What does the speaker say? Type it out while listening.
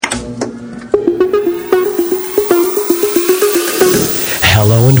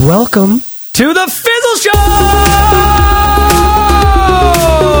Hello and welcome to the Fizzle Show!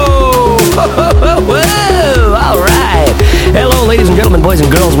 Whoa, all right. Hello, ladies and gentlemen, boys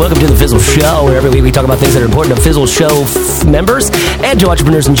and girls. Welcome to the Fizzle Show, where every week we talk about things that are important to Fizzle Show members and to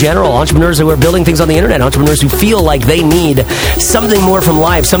entrepreneurs in general. Entrepreneurs who are building things on the internet. Entrepreneurs who feel like they need something more from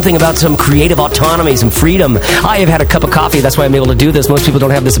life, something about some creative autonomy, some freedom. I have had a cup of coffee. That's why I'm able to do this. Most people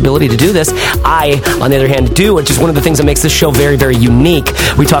don't have this ability to do this. I, on the other hand, do, which is one of the things that makes this show very, very unique.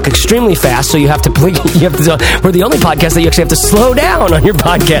 We talk extremely fast, so we're the only podcast that you actually have to slow down on your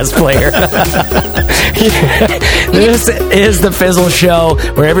podcast player. This is the Fizzle Show,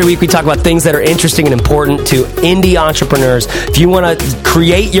 where every week we talk about things that are interesting and important to indie entrepreneurs. If you want to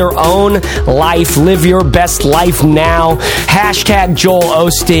create your own life, live your best life now, hashtag Joel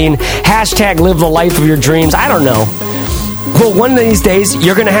Osteen, hashtag live the life of your dreams. I don't know. Well, one of these days,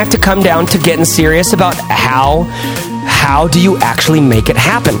 you're going to have to come down to getting serious about how do you actually make it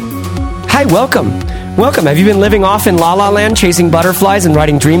happen. Hi, welcome. Welcome. Have you been living off in La La Land, chasing butterflies and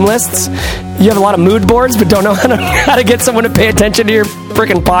writing dream lists? You have a lot of mood boards, but don't know how to get someone to pay attention to your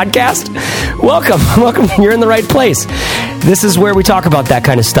freaking podcast? Welcome. Welcome. You're in the right place. This is where we talk about that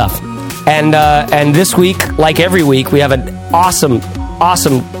kind of stuff. And this week, like every week, we have an awesome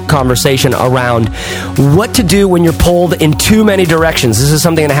conversation around what to do when you're pulled in too many directions. This is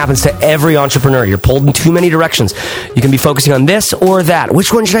something that happens to every entrepreneur. You're pulled in too many directions. You can be focusing on this or that.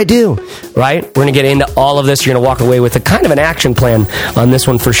 Which one should I do? Right? We're going to get into all of this. You're going to walk away with a kind of an action plan on this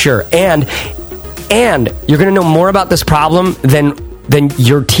one for sure. And you're going to know more about this problem than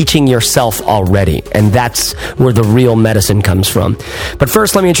you're teaching yourself already. And that's where the real medicine comes from. But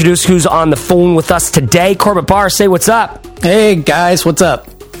first, let me introduce who's on the phone with us today. Corbett Barr, say what's up. Hey, guys, what's up?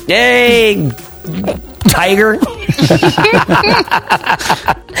 Hey, Tiger.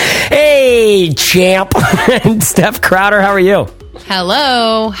 Hey, champ. Steph Crowder, how are you?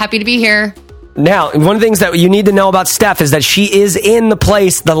 Hello. Happy to be here. Now, one of the things that you need to know about Steph is that she is in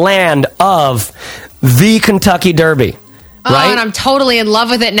the land of the Kentucky Derby. Right? Oh, and I'm totally in love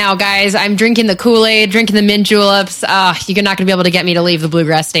with it now, guys. I'm drinking the Kool-Aid, drinking the mint juleps. You're not going to be able to get me to leave the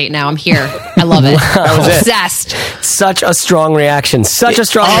Bluegrass State now. I'm here. I love it. I'm obsessed. Such a strong reaction. All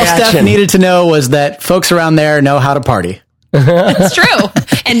Steph needed to know was that folks around there know how to party. It's true.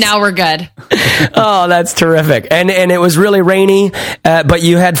 And now we're good. Oh, that's terrific. And it was really rainy, but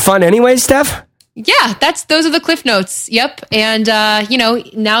you had fun anyway, Steph? Yeah, those are the cliff notes. Yep. And,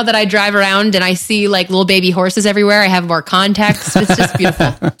 now that I drive around and I see like little baby horses everywhere, I have more context. It's just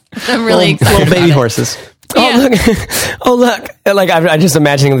beautiful. I'm really excited. Little baby horses. Yeah. Oh, look. Like, I'm just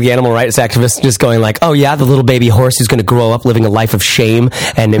imagining the animal rights activists just going like, oh, yeah, the little baby horse who's going to grow up living a life of shame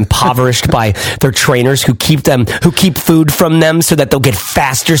and impoverished by their trainers who keep food from them so that they'll get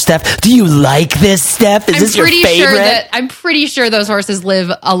faster, Steph. Do you like this, Steph? Is this your favorite? I'm pretty sure those horses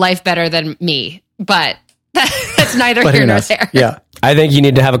live a life better than me, but that's neither here nor there. Yeah. I think you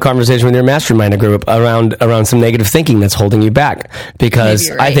need to have a conversation with your mastermind group around some negative thinking that's holding you back, because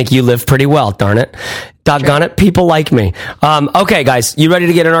right. I think you live pretty well, darn it. Doggone it, people like me. Okay, guys, you ready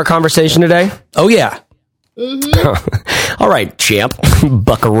to get in our conversation today? Oh, yeah. Mm-hmm. All right, champ,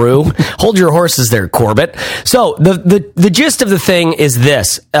 buckaroo. Hold your horses there, Corbett. So the gist of the thing is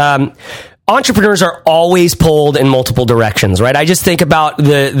this. Entrepreneurs are always pulled in multiple directions, right? I just think about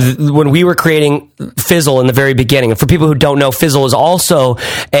when we were creating Fizzle in the very beginning. And for people who don't know, Fizzle is also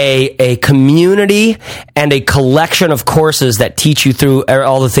a community and a collection of courses that teach you through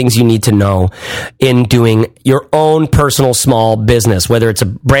all the things you need to know in doing your own personal small business, whether it's a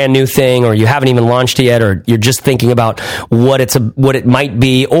brand new thing or you haven't even launched it yet, or you're just thinking about what it might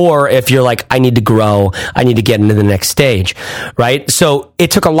be, or if you're like, I need to grow, I need to get into the next stage, right? So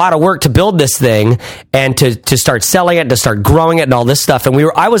it took a lot of work to build this thing and to start selling it, to start growing it and all this stuff. And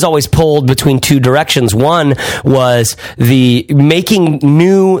I was always pulled between two directions. One was the making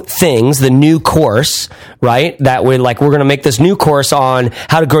new things, the new course, right? That we're going to make this new course on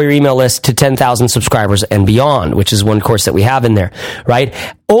how to grow your email list to 10,000 subscribers and beyond, which is one course that we have in there, right?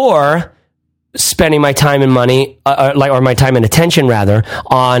 Or spending my time and money, or my time and attention rather,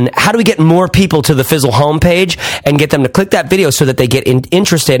 on how do we get more people to the Fizzle homepage and get them to click that video so that they get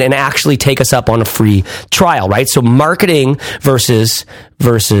interested and actually take us up on a free trial, right? So marketing versus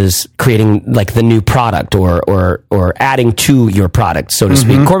creating like the new product or adding to your product, so to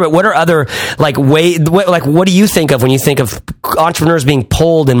speak. Corbett, what are other what do you think of when you think of entrepreneurs being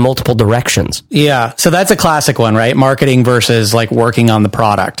pulled in multiple directions? Yeah. So that's a classic one, right? Marketing versus like working on the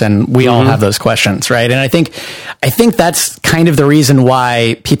product. And we all have those questions, right? And I think that's kind of the reason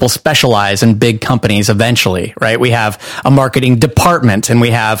why people specialize in big companies eventually, right? We have a marketing department and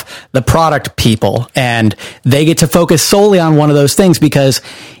we have the product people, and they get to focus solely on one of those things because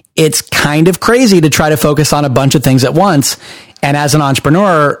because it's kind of crazy to try to focus on a bunch of things at once. And as an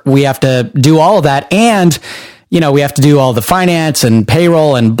entrepreneur, we have to do all of that. And, we have to do all the finance and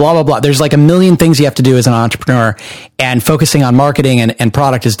payroll and blah, blah, blah. There's like a million things you have to do as an entrepreneur, and focusing on marketing and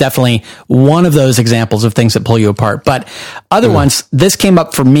product is definitely one of those examples of things that pull you apart. But other ones, this came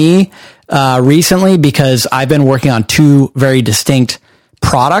up for me recently because I've been working on two very distinct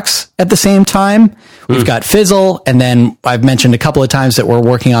products at the same time. We've got Fizzle, and then I've mentioned a couple of times that we're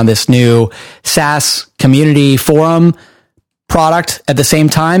working on this new SaaS community forum product at the same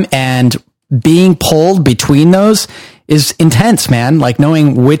time, and being pulled between those is intense, man. Like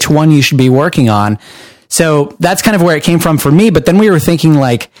knowing which one you should be working on. So that's kind of where it came from for me. But then we were thinking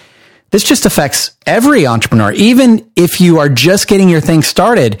like, this just affects every entrepreneur. Even if you are just getting your thing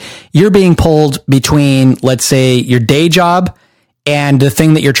started, you're being pulled between, let's say, your day job and the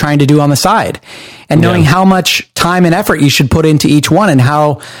thing that you're trying to do on the side, and knowing how much time and effort you should put into each one, and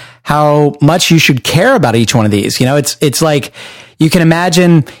how much you should care about each one of these. It's like, you can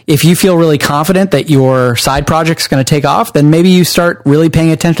imagine if you feel really confident that your side project is going to take off, then maybe you start really paying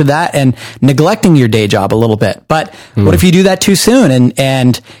attention to that and neglecting your day job a little bit. But what if you do that too soon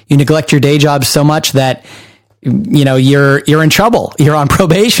and you neglect your day job so much that, you're in trouble, you're on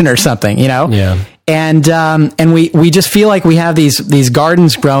probation or something, Yeah. And we just feel like we have these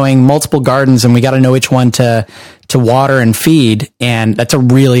gardens growing, multiple gardens, and we got to know which one to water and feed. And that's a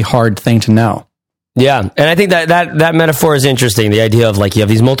really hard thing to know. Yeah. And I think that metaphor is interesting. The idea of like, you have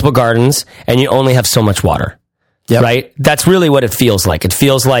these multiple gardens and you only have so much water. Yep. Right? That's really what it feels like. It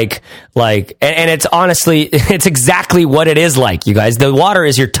feels like, and it's honestly, it's exactly what it is like, you guys. The water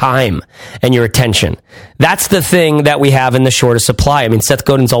is your time and your attention. That's the thing that we have in the shortest supply. I mean, Seth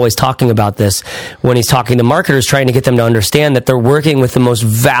Godin's always talking about this when he's talking to marketers, trying to get them to understand that they're working with the most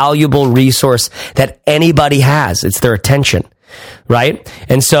valuable resource that anybody has. It's their attention. Right?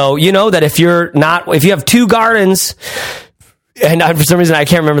 And so, that if you have two gardens, and for some reason I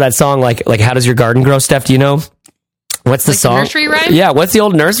can't remember that song, like how does your garden grow, Steph? Do you know? What's the song? The nursery rhyme? Yeah, what's the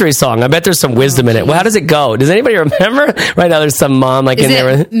old nursery song? I bet there's some wisdom in it. Well, how does it go? Does anybody remember? Right now there's some mom in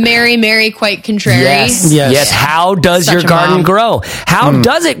there. Mary, Mary, quite contrary? Yes. How does your garden grow? How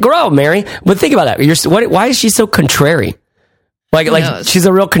does it grow, Mary? But think about that. Why is she so contrary? Like she's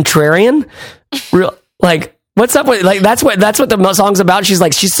a real contrarian? What's up with that's what the song's about. She's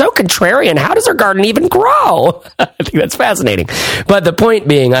so contrarian. How does her garden even grow? I think that's fascinating. But the point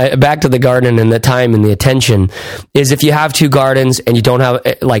being, back to the garden and the time and the attention, is if you have two gardens and you don't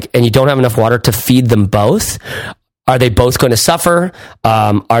have enough water to feed them both, are they both going to suffer?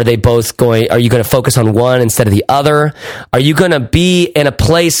 Are you going to focus on one instead of the other? Are you going to be in a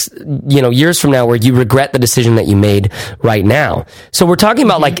place, years from now where you regret the decision that you made right now? So we're talking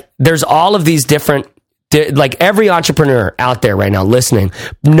about there's all of these different, every entrepreneur out there right now listening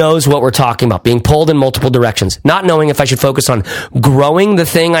knows what we're talking about, being pulled in multiple directions, not knowing if I should focus on growing the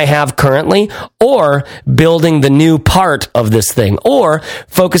thing I have currently or building the new part of this thing, or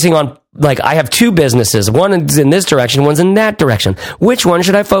focusing on, I have two businesses. One is in this direction, one's in that direction. Which one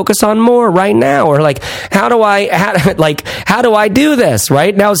should I focus on more right now? Or how do I do this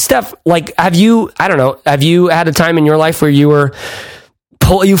right now? Steph, have you had a time in your life where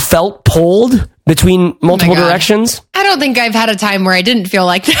you felt pulled between multiple directions? I don't think I've had a time where I didn't feel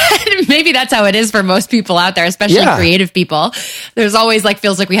like that. Maybe that's how it is for most people out there, especially creative people. There's always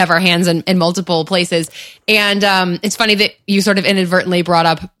feels like we have our hands in multiple places. And it's funny that you sort of inadvertently brought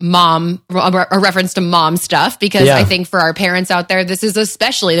up a reference to mom stuff, because I think for our parents out there, this is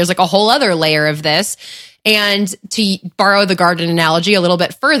especially, there's a whole other layer of this. And to borrow the garden analogy a little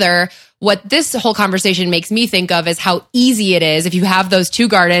bit further, what this whole conversation makes me think of is how easy it is. If you have those two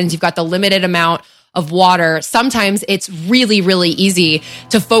gardens, you've got the limited amount of water. Sometimes it's really, really easy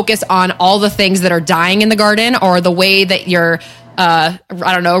to focus on all the things that are dying in the garden, or the way that your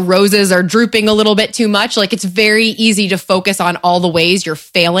roses are drooping a little bit too much. It's very easy to focus on all the ways you're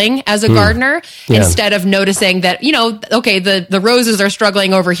failing as a gardener, instead of noticing that, the roses are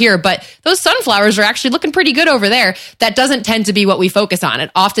struggling over here, but those sunflowers are actually looking pretty good over there. That doesn't tend to be what we focus on. And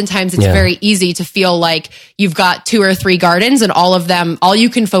oftentimes it's very easy to feel like you've got 2 or 3 gardens and all of them, all you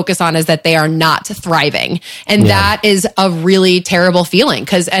can focus on is that they are not thriving. And that is a really terrible feeling.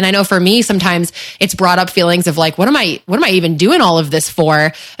 And I know for me, sometimes it's brought up feelings of what am I even doing all of this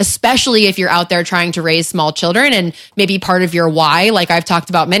for, especially if you're out there trying to raise small children. And maybe part of your why, like I've talked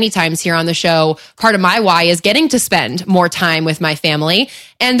about many times here on the show, part of my why is getting to spend more time with my family.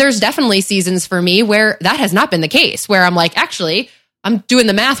 And there's definitely seasons for me where that has not been the case, where I'm actually, I'm doing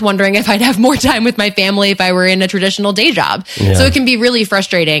the math wondering if I'd have more time with my family if I were in a traditional day job. So it can be really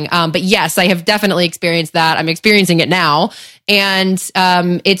frustrating. But yes, I have definitely experienced that. I'm experiencing it now. And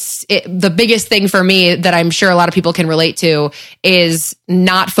the biggest thing for me that I'm sure a lot of people can relate to is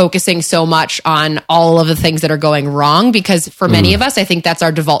not focusing so much on all of the things that are going wrong, because for many of us, I think that's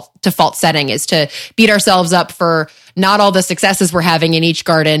our default setting, is to beat ourselves up for not all the successes we're having in each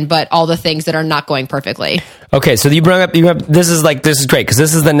garden, but all the things that are not going perfectly. Okay, so you brought up, this is great, because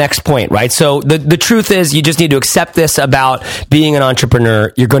this is the next point, right? So the truth is, you just need to accept this about being an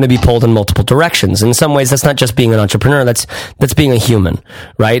entrepreneur. You're going to be pulled in multiple directions. In some ways, that's not just being an entrepreneur, that's being a human,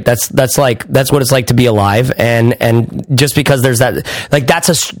 right? That's what it's like to be alive. And just because there's that, like,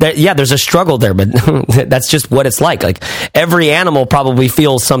 there's a struggle there, but that's just what it's like. Like, every animal probably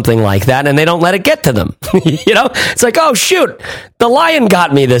feels something like that, and they don't let it get to them. It's like, oh shoot, the lion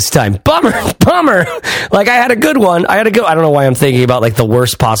got me this time. Bummer. Like, I had a good one. I don't know why I'm thinking about like the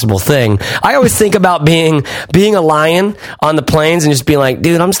worst possible thing. I always think about being a lion on the plains and just being like,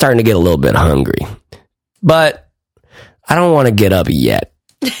 dude, I'm starting to get a little bit hungry, but I don't want to get up yet.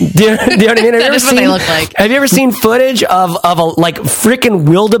 Do you know what I mean? That is what they look like. Have you ever seen footage of a like freaking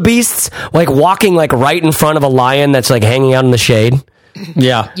wildebeests like walking like right in front of a lion that's like hanging out in the shade?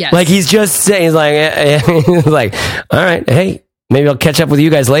 Yeah. Yes. Like, he's just saying, he's like, all right, hey, maybe I'll catch up with you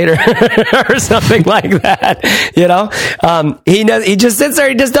guys later or something like that. He just sits there.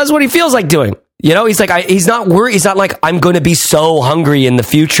 He just does what he feels like doing. He's like, he's not worried. He's not like, I'm going to be so hungry in the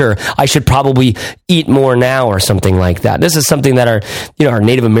future, I should probably eat more now or something like that. This is something that our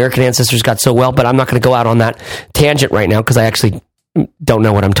Native American ancestors got so well, but I'm not going to go out on that tangent right now because I actually don't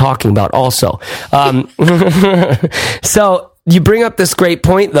know what I'm talking about also. So you bring up this great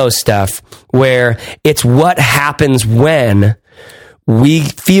point though, Steph, where it's what happens when we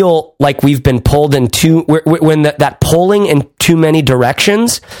feel like we've been pulled in when that pulling in too many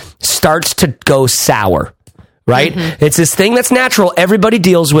directions starts to go sour, right? Mm-hmm. It's this thing that's natural. Everybody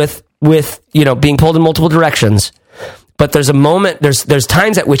deals with being pulled in multiple directions, but there's a moment, there's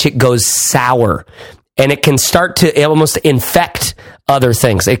times at which it goes sour, and it can start to almost infect other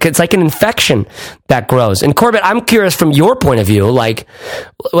things. It's like an infection that grows. And Corbett, I'm curious from your point of view, like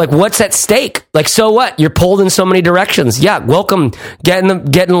what's at stake? Like, so what? You're pulled in so many directions. Yeah, welcome. Get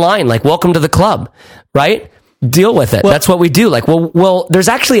in line. Like, welcome to the club, right? Deal with it. Well, that's what we do. Like, well, there's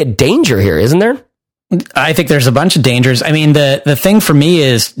actually a danger here, isn't there? I think there's a bunch of dangers. I mean, the thing for me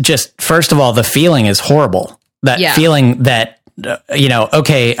is just, first of all, the feeling is horrible. That feeling that,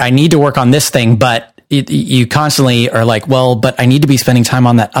 okay, I need to work on this thing, but you constantly are like, well, but I need to be spending time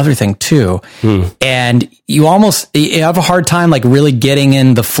on that other thing too. And you have a hard time like really getting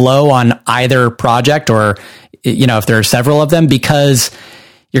in the flow on either project, or, if there are several of them, because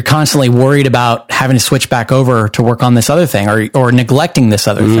you're constantly worried about having to switch back over to work on this other thing, or neglecting this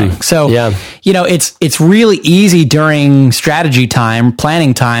other thing. So, it's really easy during strategy time,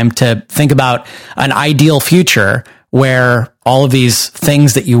 planning time, to think about an ideal future where all of these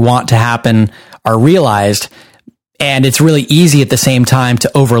things that you want to happen are realized. And it's really easy at the same time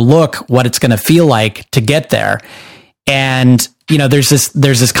to overlook what it's going to feel like to get there. And, there's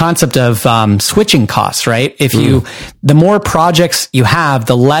this concept of switching costs, right? The more projects you have,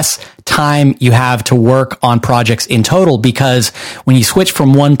 the less time you have to work on projects in total, because when you switch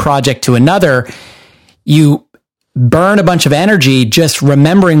from one project to another, you burn a bunch of energy just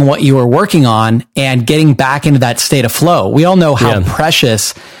remembering what you were working on and getting back into that state of flow. We all know how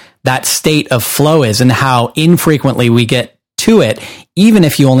precious that state of flow is, and how infrequently we get to it, even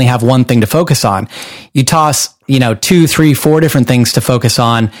if you only have one thing to focus on. You toss, 2, 3, 4 different things to focus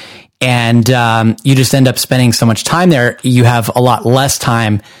on, and you just end up spending so much time there. You have a lot less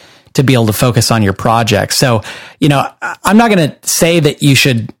time to be able to focus on your project. So, I'm not going to say that you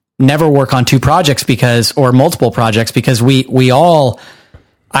should never work on 2 projects or multiple projects, because we all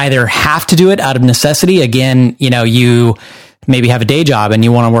either have to do it out of necessity. Again, you maybe have a day job and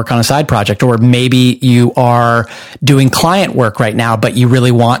you want to work on a side project, or maybe you are doing client work right now, but you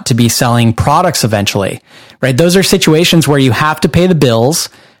really want to be selling products eventually, right? Those are situations where you have to pay the bills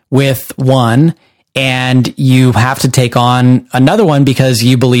with one, and you have to take on another one because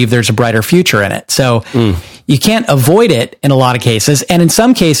you believe there's a brighter future in it. So you can't avoid it in a lot of cases. And in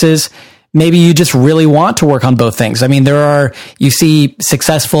some cases, maybe you just really want to work on both things. I mean, you see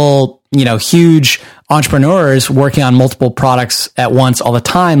successful, huge entrepreneurs working on multiple products at once all the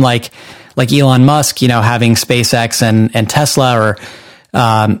time, like Elon Musk, having SpaceX and Tesla, or,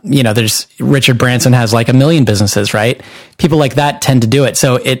 there's Richard Branson has like 1 million businesses, right? People like that tend to do it.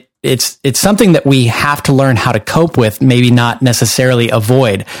 So it's something that we have to learn how to cope with, maybe not necessarily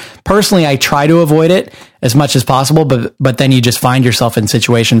avoid. Personally, I try to avoid it as much as possible, but then you just find yourself in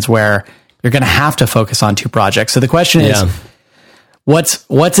situations where you're going to have to focus on 2 projects. So the question is,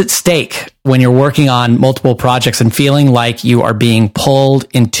 what's at stake when you're working on multiple projects and feeling like you are being pulled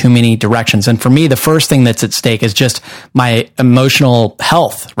in too many directions. And for me, the first thing that's at stake is just my emotional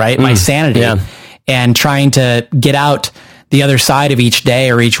health, right? My sanity, and trying to get out the other side of each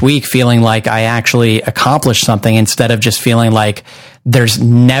day or each week feeling like I actually accomplished something, instead of just feeling like there's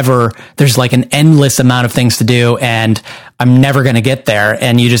like an endless amount of things to do and I'm never going to get there.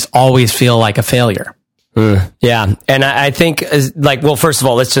 And you just always feel like a failure. Yeah. And I think well, first of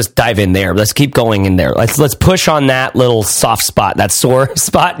all, let's just dive in there. Let's keep going in there. Let's push on that little soft spot, that sore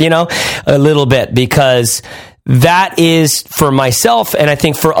spot, a little bit, because that is, for myself, and I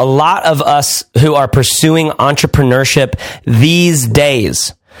think for a lot of us who are pursuing entrepreneurship these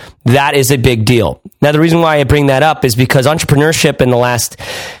days, that is a big deal. Now, the reason why I bring that up is because entrepreneurship in the last,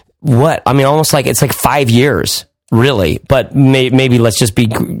 almost like it's like 5 years, really, but maybe let's just be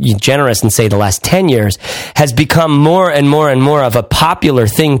generous and say the last 10 years has become more and more and more of a popular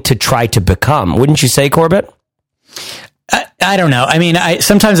thing to try to become. Wouldn't you say, Corbett? I don't know. I mean,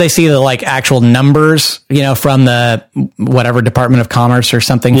 sometimes I see the like actual numbers, from the whatever Department of Commerce or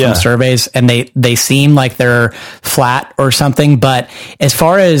something from surveys, and they seem like they're flat or something. But as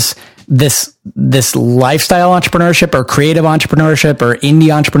far as this lifestyle entrepreneurship or creative entrepreneurship or indie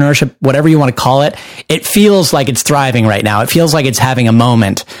entrepreneurship, whatever you want to call it, it feels like it's thriving right now. It feels like it's having a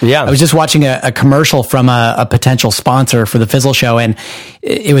moment. Yeah. I was just watching a commercial from a potential sponsor for the Fizzle Show, and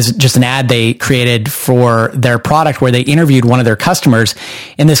it was just an ad they created for their product where they interviewed one of their customers,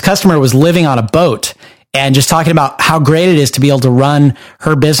 and this customer was living on a boat and just talking about how great it is to be able to run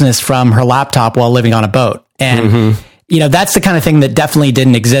her business from her laptop while living on a boat. And that's the kind of thing that definitely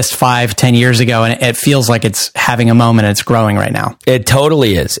didn't exist 5-10 years ago. And it feels like it's having a moment and it's growing right now. It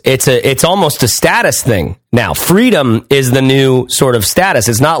totally is. It's almost a status thing. Now, freedom is the new sort of status.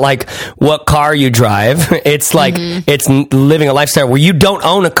 It's not like what car you drive. It's like, it's living a lifestyle where you don't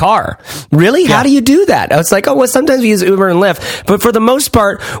own a car. Really? Yeah. How do you do that? I was like, sometimes we use Uber and Lyft, but for the most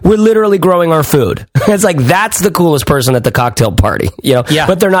part, we're literally growing our food. It's like, that's the coolest person at the cocktail party,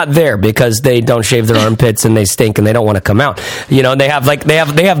 but they're not there because they don't shave their armpits and they stink and they don't want to come out. They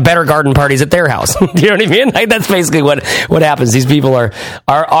have better garden parties at their house. You know what I mean? Like, that's basically what happens. These people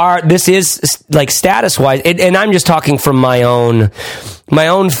are this is like status wise. And I'm just talking from my own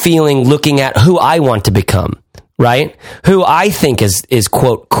feeling, looking at who I want to become, right? Who I think is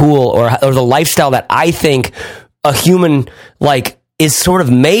quote cool, or the lifestyle that I think a human is sort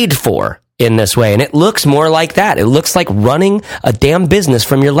of made for in this way. And it looks more like that. It looks like running a damn business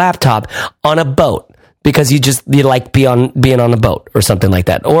from your laptop on a boat. Because you like being on a boat or something like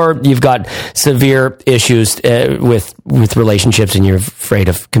that, or you've got severe issues with relationships and you're afraid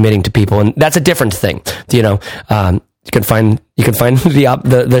of committing to people, and that's a different thing. You can find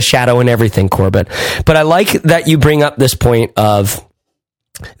the shadow in everything, Corbett. But I like that you bring up this point of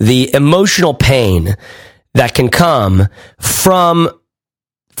the emotional pain that can come from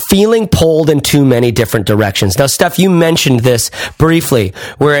feeling pulled in too many different directions. Now, Steph, you mentioned this briefly,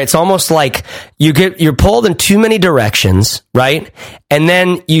 where it's almost like you're pulled in too many directions, right? And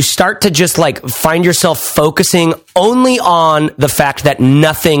then you start to just find yourself focusing only on the fact that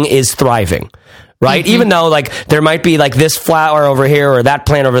nothing is thriving. Right? Even though there might be this flower over here or that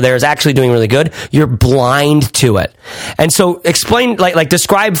plant over there is actually doing really good, you're blind to it. And so explain,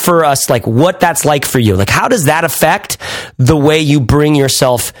 describe for us, what that's like for you. How does that affect the way you bring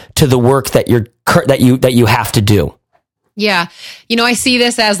yourself to the work that you have to do? Yeah. I see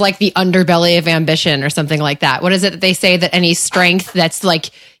this as the underbelly of ambition or something like that. What is it that they say, that any strength that's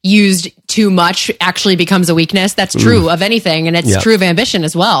used too much actually becomes a weakness? That's true of anything. And it's true of ambition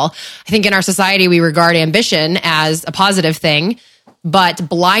as well. I think in our society, we regard ambition as a positive thing, but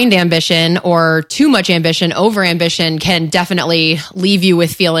blind ambition or too much ambition, over ambition, can definitely leave you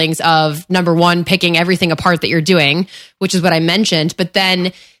with feelings of, number one, picking everything apart that you're doing, which is what I mentioned. But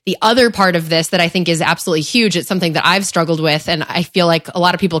then the other part of this that I think is absolutely huge, it's something that I've struggled with, and I feel like a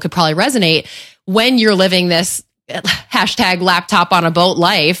lot of people could probably resonate when you're living this hashtag laptop on a boat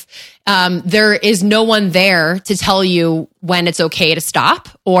life. There is no one there to tell you when it's okay to stop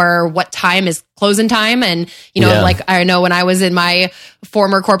or what time is closing time. And, I know when I was in my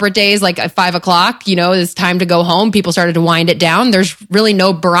former corporate days, at 5 o'clock, it's time to go home. People started to wind it down. There's really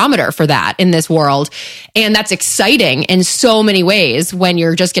no barometer for that in this world. And that's exciting in so many ways when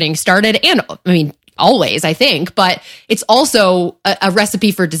you're just getting started. And always, I think, but it's also a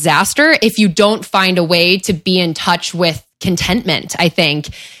recipe for disaster if you don't find a way to be in touch with contentment, I think,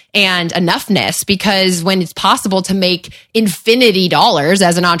 and enoughness, because when it's possible to make infinity dollars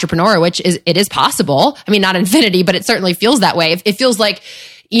as an entrepreneur, which it is possible. Not infinity, but it certainly feels that way. It feels like,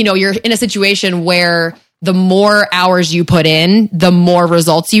 you're in a situation where the more hours you put in, the more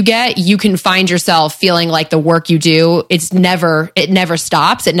results you get. You can find yourself feeling like the work you do, it never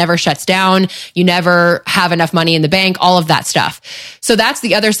stops. It never shuts down. You never have enough money in the bank, all of that stuff. So that's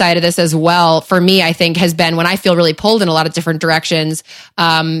the other side of this as well. For me, I think has been when I feel really pulled in a lot of different directions.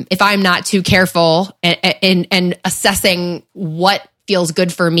 If I'm not too careful and assessing what feels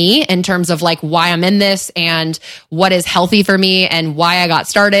good for me in terms of like why I'm in this and what is healthy for me and why I got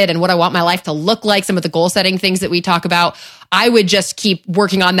started and what I want my life to look like, some of the goal setting things that we talk about, I would just keep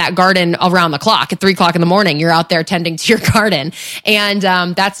working on that garden around the clock. At 3:00 in the morning, you're out there tending to your garden. And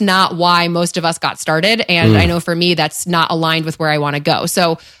that's not why most of us got started. And I know for me, that's not aligned with where I want to go.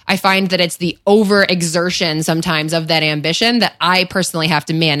 So I find that it's the overexertion sometimes of that ambition that I personally have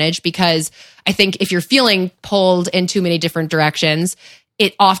to manage, because I think if you're feeling pulled in too many different directions,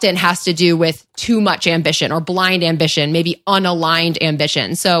 it often has to do with too much ambition or blind ambition, maybe unaligned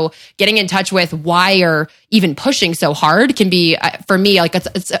ambition. So getting in touch with why you're even pushing so hard can be, for me, like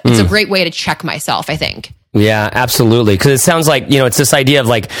it's a great way to check myself, I think. Yeah, absolutely. Because it sounds like, it's this idea of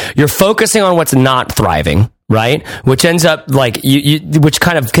like you're focusing on what's not thriving, right? Which ends up like which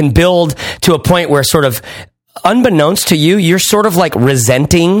kind of can build to a point where sort of unbeknownst to you, you're sort of like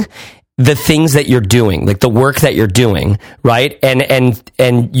resenting the things that you're doing, like the work that you're doing, right?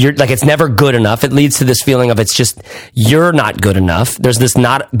 And you're like, it's never good enough. It leads to this feeling of it's just, you're not good enough. There's this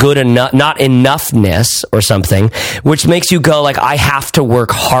not good enough, not enoughness or something, which makes you go like, I have to work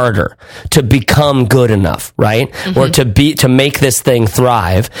harder to become good enough, right? Or to make this thing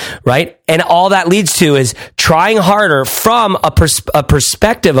thrive, right? And all that leads to is trying harder from a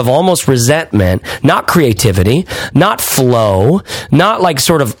perspective of almost resentment, not creativity, not flow, not like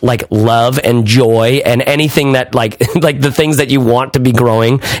sort of like love and joy and anything that like the things that you want to be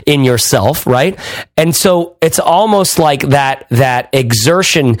growing in yourself, right? And so it's almost like that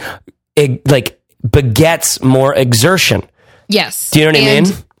exertion like begets more exertion. Yes. Do you know what I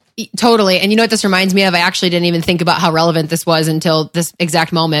mean? Totally. And you know what this reminds me of? I actually didn't even think about how relevant this was until this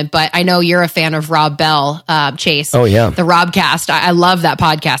exact moment, but I know you're a fan of Rob Bell, Chase. Oh, yeah. The Robcast. I love that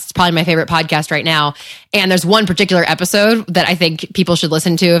podcast. It's probably my favorite podcast right now. And there's one particular episode that I think people should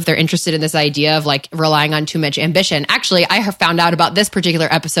listen to if they're interested in this idea of like relying on too much ambition. Actually, I have found out about this particular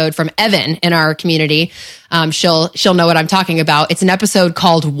episode from Evan in our community. She'll know what I'm talking about. It's an episode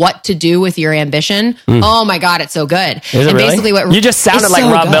called What to Do with Your Ambition. Oh my God, it's so good. Is it really? Basically what you just sounded like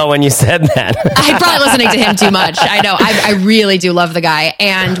so Rob Bell when you said that. I'm probably listening to him too much. I know. I really do love the guy.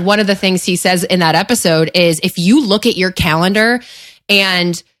 And one of the things he says in that episode is if you look at your calendar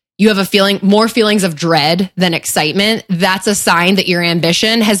and you have more feelings of dread than excitement, that's a sign that your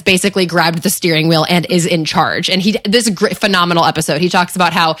ambition has basically grabbed the steering wheel and is in charge. And this is a great, phenomenal episode. He talks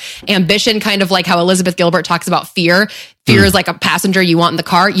about how ambition, kind of like how Elizabeth Gilbert talks about fear. Fear is like a passenger you want in the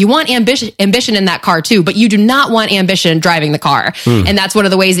car. You want ambition in that car too, but you do not want ambition driving the car. And that's one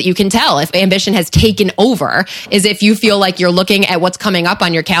of the ways that you can tell if ambition has taken over is if you feel like you're looking at what's coming up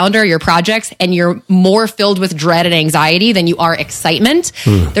on your calendar, your projects, and you're more filled with dread and anxiety than you are excitement.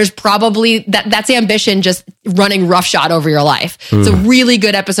 There's probably that's ambition just running roughshod over your life. It's a really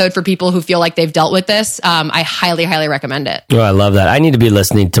good episode for people who feel like they've dealt with this. I highly, highly recommend it. Oh, I love that. I need to be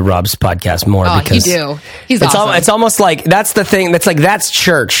listening to Rob's podcast more because you do. He's awesome. It's almost like that's the thing. That's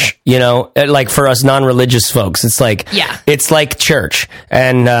church, like for us non-religious folks, it's like, it's like church.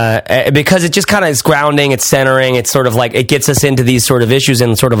 And, because it just kind of is grounding, it's centering, it's sort of like, it gets us into these sort of issues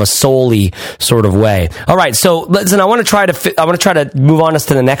in sort of a soul-y sort of way. All right. So listen, I want to try to move on us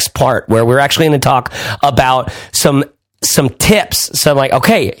to the next part where we're actually going to talk about some tips. So I'm like,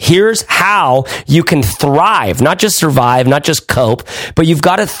 okay, here's how you can thrive, not just survive, not just cope, but you've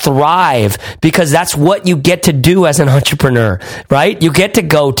got to thrive because that's what you get to do as an entrepreneur, right? You get to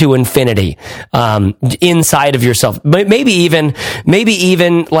go to infinity, inside of yourself. Maybe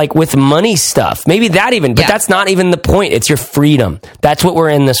even like with money stuff, maybe that even, but that's not even the point. It's your freedom. That's what we're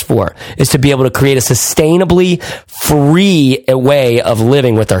in this for, is to be able to create a sustainably free way of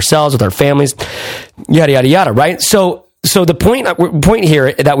living with ourselves, with our families, yada, yada, yada, right? So the point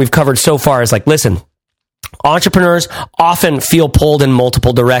here that we've covered so far is like, listen, entrepreneurs often feel pulled in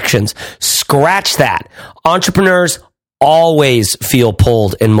multiple directions. Scratch that. Entrepreneurs always feel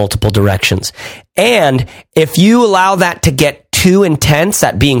pulled in multiple directions. And if you allow that to get too intense,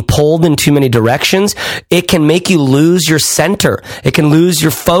 that being pulled in too many directions, it can make you lose your center. It can lose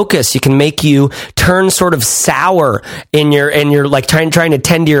your focus. It can make you turn sort of sour in your like trying to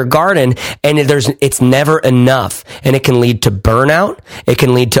tend to your garden, and it's never enough. And it can lead to burnout. It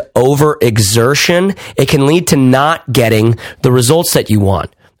can lead to overexertion. It can lead to not getting the results that you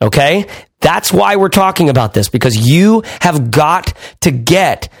want. Okay? That's why we're talking about this, because you have got to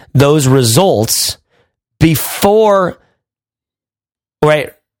get those results before,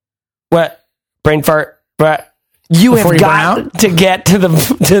 right? What? Brain fart? Right? You Before have got to get to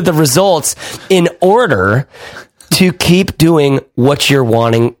the results in order to keep doing what you're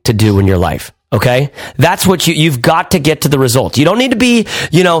wanting to do in your life. Okay? That's what you've got to get to the results. You don't need to be,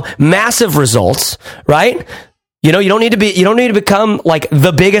 massive results, right? You don't need to become like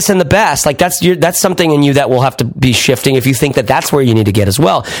the biggest and the best. Like that's something in you that will have to be shifting if you think that that's where you need to get as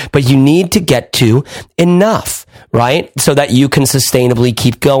well. But you need to get to enough, right? So that you can sustainably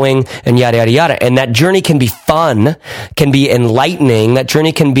keep going and yada, yada, yada. And that journey can be fun, can be enlightening. That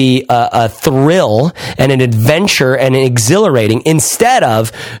journey can be a thrill and an adventure and exhilarating instead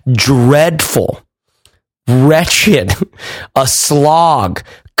of dreadful, wretched, a slog,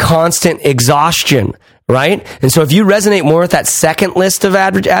 constant exhaustion. Right? And so if you resonate more with that second list of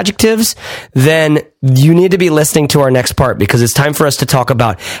adjectives, then you need to be listening to our next part, because it's time for us to talk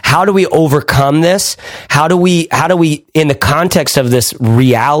about how do we overcome this? How do we, in the context of this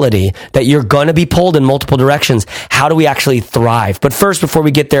reality that you're going to be pulled in multiple directions, how do we actually thrive? But first, before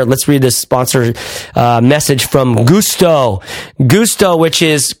we get there, let's read this sponsor message from Gusto. Gusto, which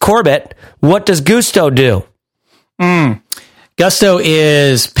is Corbett. What does Gusto do? Gusto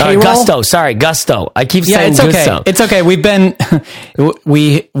is payroll. Gusto. I keep saying Gusto. It's okay. We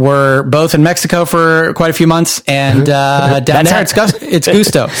were both in Mexico for quite a few months, and down there it's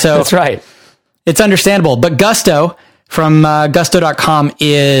Gusto. So that's right. It's understandable. But Gusto from gusto.com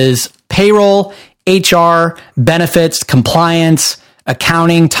is payroll, HR, benefits, compliance,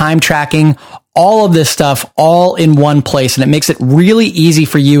 accounting, time tracking, all of this stuff all in one place. And it makes it really easy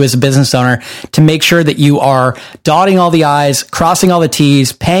for you as a business owner to make sure that you are dotting all the I's, crossing all the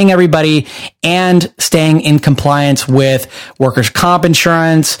T's, paying everybody, and staying in compliance with workers' comp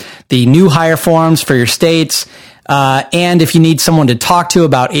insurance, the new hire forms for your states. And if you need someone to talk to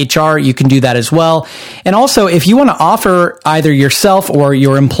about HR, you can do that as well. And also, if you want to offer either yourself or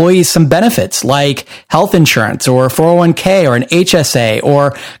your employees some benefits like health insurance or 401k or an HSA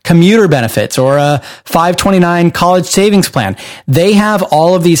or commuter benefits or a 529 college savings plan, they have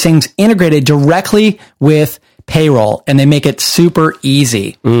all of these things integrated directly with payroll, and they make it super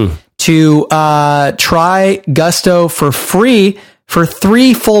easy to try Gusto for free for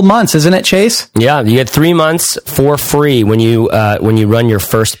 3 full months, isn't it, Chase? Yeah, you get 3 months for free when you run your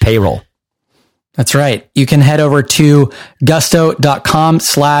first payroll. That's right. You can head over to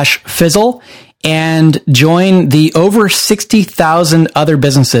gusto.com/fizzle and join the over 60,000 other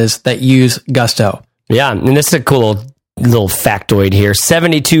businesses that use Gusto. Yeah, and this is a cool little factoid here.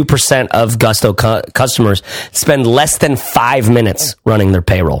 72% of Gusto customers spend less than 5 minutes running their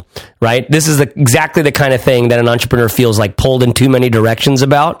payroll, right? This is exactly the kind of thing that an entrepreneur feels like pulled in too many directions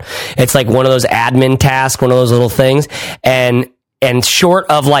about. It's like one of those admin tasks, one of those little things. And short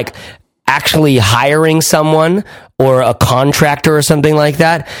of like actually hiring someone or a contractor or something like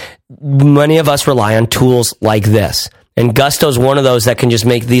that, many of us rely on tools like this. And Gusto is one of those that can just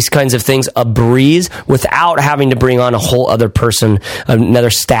make these kinds of things a breeze without having to bring on a whole other person, another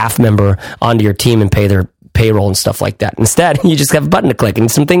staff member onto your team and pay their payroll and stuff like that. Instead, you just have a button to click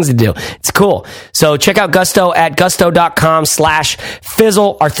and some things to do. It's cool. So check out Gusto at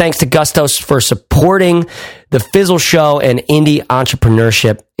gusto.com/fizzle. Our thanks to Gusto for supporting the Fizzle Show and indie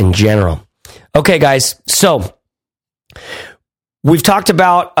entrepreneurship in general. Okay, guys. So We've talked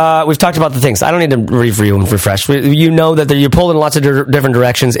about the things. I don't need to review and refresh. You know that you're pulled in lots of different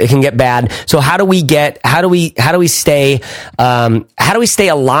directions. It can get bad. So how do we stay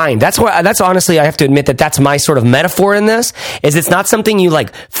aligned? That's honestly, I have to admit that's my sort of metaphor in this, is it's not something you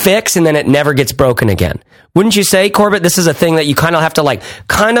like fix and then it never gets broken again. Wouldn't you say, Corbett, this is a thing that you kind of have to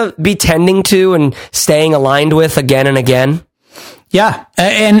kind of be tending to and staying aligned with again and again? Yeah.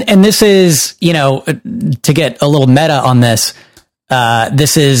 And this is, to get a little meta on this,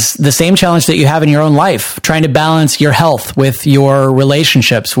 this is the same challenge that you have in your own life, trying to balance your health with your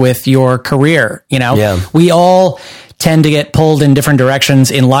relationships, with your career. We all tend to get pulled in different directions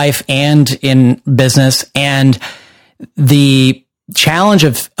in life and in business. And the challenge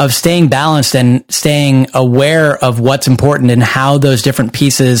of staying balanced and staying aware of what's important and how those different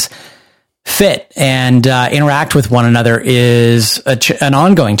pieces fit and interact with one another is an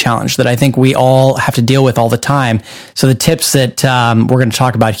ongoing challenge that I think we all have to deal with all the time. So the tips that we're going to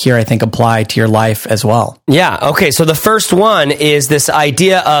talk about here, I think, apply to your life as well. Yeah. Okay. So the first one is this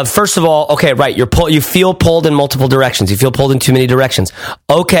idea of, first of all, okay, right. You feel pulled in multiple directions. You feel pulled in too many directions.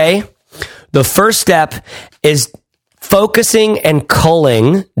 Okay. The first step is focusing and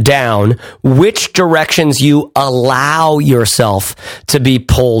culling down which directions you allow yourself to be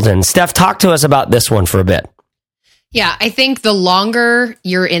pulled in. Steph, talk to us about this one for a bit. Yeah, I think the longer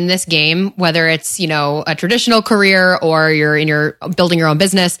you're in this game, whether it's, a traditional career or you're building your own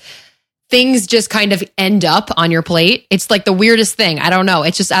business, things just kind of end up on your plate. It's like the weirdest thing. I don't know.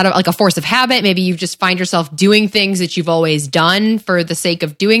 It's just out of like a force of habit. Maybe you just find yourself doing things that you've always done for the sake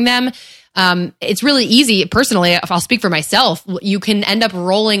of doing them. It's really easy. Personally, if I'll speak for myself, you can end up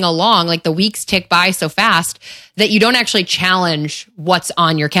rolling along, like the weeks tick by so fast that you don't actually challenge what's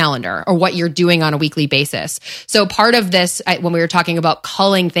on your calendar or what you're doing on a weekly basis. So part of this, when we were talking about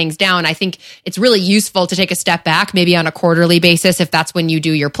culling things down, I think it's really useful to take a step back, maybe on a quarterly basis, if that's when you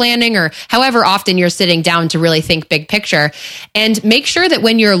do your planning or however often you're sitting down to really think big picture, and make sure that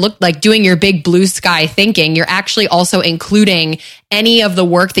when you're doing your big blue sky thinking, you're actually also including any of the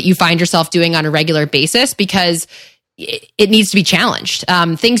work that you find yourself doing on a regular basis, because it needs to be challenged.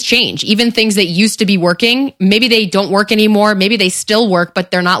 Things change. Even things that used to be working, maybe they don't work anymore. Maybe they still work,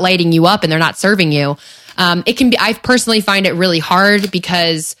 but they're not lighting you up and they're not serving you. It can be, I personally find it really hard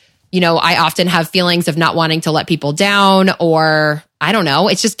because, I often have feelings of not wanting to let people down, or I don't know.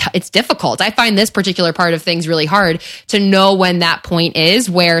 It's just, it's difficult. I find this particular part of things really hard to know when that point is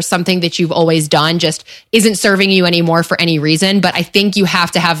where something that you've always done just isn't serving you anymore for any reason. But I think you have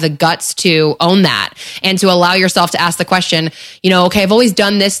to have the guts to own that and to allow yourself to ask the question, okay, I've always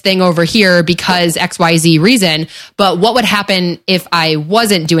done this thing over here because XYZ reason, but what would happen if I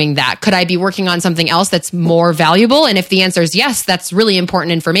wasn't doing that? Could I be working on something else that's more valuable? And if the answer is yes, that's really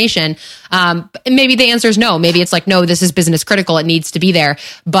important information. Maybe the answer is no. Maybe it's like, no, this is business critical. It needs to be there.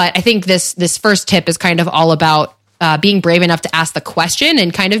 But I think this first tip is kind of all about being brave enough to ask the question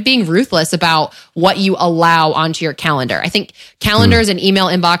and kind of being ruthless about what you allow onto your calendar. I think calendars and email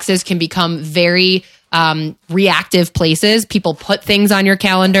inboxes can become very reactive places. People put things on your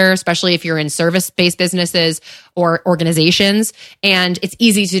calendar, especially if you're in service-based businesses or organizations. And it's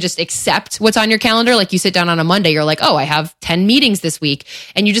easy to just accept what's on your calendar. Like you sit down on a Monday, you're like, oh, I have 10 meetings this week.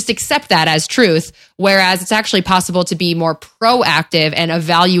 And you just accept that as truth. Whereas it's actually possible to be more proactive and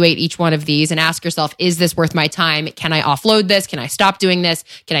evaluate each one of these and ask yourself, is this worth my time? Can I offload this? Can I stop doing this?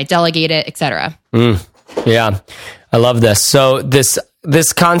 Can I delegate it, et cetera? Yeah, I love this. So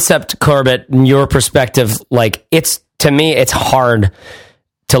this concept, Corbett, in your perspective, to me, it's hard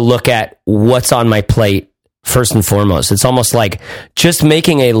to look at what's on my plate first and foremost. It's almost like just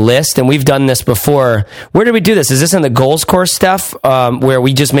making a list, and we've done this before. Where did we do this? Is this in the goals course stuff, where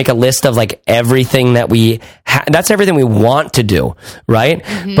we just make a list of everything that that's everything we want to do, right?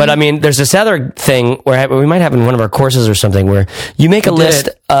 Mm-hmm. But I mean, there's this other thing where we might have in one of our courses or something where you make a list.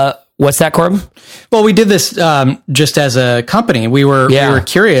 What's that, Corb? Well, we did this just as a company. We were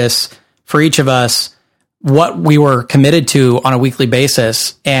curious for each of us what we were committed to on a weekly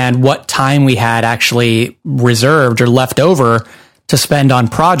basis and what time we had actually reserved or left over to spend on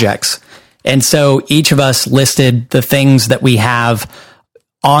projects. And so each of us listed the things that we have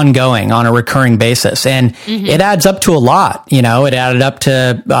ongoing on a recurring basis. And it adds up to a lot. It added up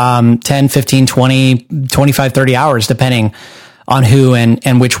to 10, 15, 20, 25, 30 hours, depending on who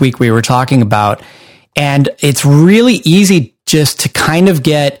and which week we were talking about. And it's really easy just to kind of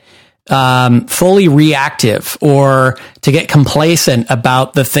get fully reactive or to get complacent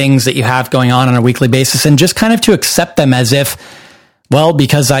about the things that you have going on a weekly basis and just kind of to accept them as if, well,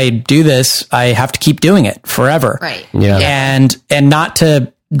 because I do this, I have to keep doing it forever. Right. Yeah. And not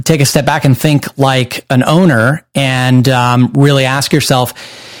to take a step back and think like an owner and really ask yourself,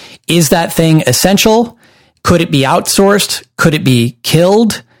 is that thing essential? Could it be outsourced? Could it be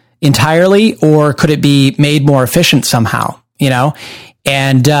killed entirely? Or could it be made more efficient somehow?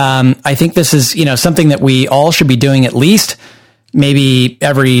 And I think this is, something that we all should be doing at least maybe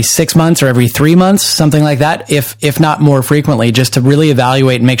every 6 months or every 3 months, something like that, if not more frequently, just to really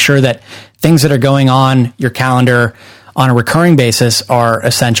evaluate and make sure that things that are going on your calendar on a recurring basis are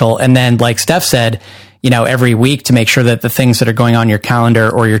essential. And then, like Steph said, every week to make sure that the things that are going on your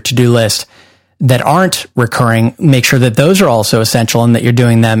calendar or your to-do list that aren't recurring, make sure that those are also essential and that you're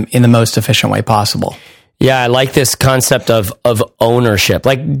doing them in the most efficient way possible. Yeah, I like this concept of ownership.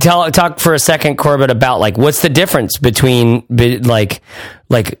 Talk for a second, Corbett, about what's the difference between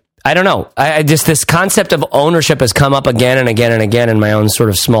I don't know. I just, this concept of ownership has come up again and again and again in my own sort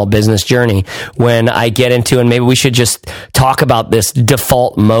of small business journey when I get into, and maybe we should just talk about this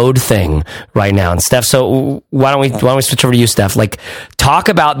default mode thing right now. And Steph, so why don't we switch over to you, Steph? Talk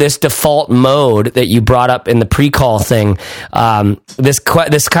about this default mode that you brought up in the pre-call thing. This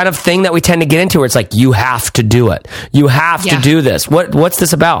kind of thing that we tend to get into where it's you have to do it. You have to do this. What's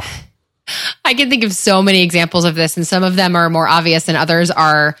this about? I can think of so many examples of this, and some of them are more obvious and others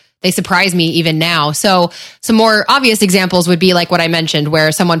are they surprise me even now. So some more obvious examples would be like what I mentioned,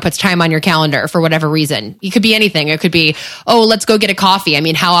 where someone puts time on your calendar for whatever reason. It could be anything. It could be, oh, let's go get a coffee. I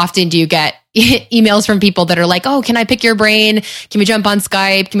mean, how often do you get emails from people that are like, oh, can I pick your brain? Can we jump on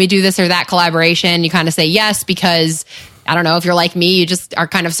Skype? Can we do this or that collaboration? You kind of say yes because, I don't know, if you're like me, you just are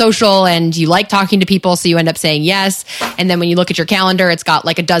kind of social and you like talking to people. So you end up saying yes. And then when you look at your calendar, it's got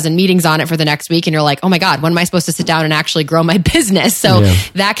like a dozen meetings on it for the next week. And you're like, oh my God, when am I supposed to sit down and actually grow my business? So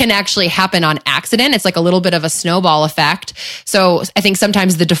that can actually happen on accident. It's like a little bit of a snowball effect. So I think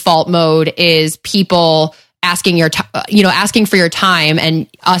sometimes the default mode is people asking asking for your time and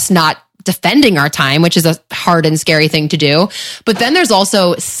us not defending our time, which is a hard and scary thing to do. But then there's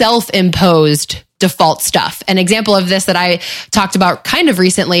also self-imposed default stuff. An example of this that I talked about kind of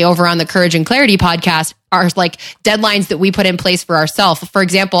recently over on the Courage and Clarity podcast are like deadlines that we put in place for ourselves. For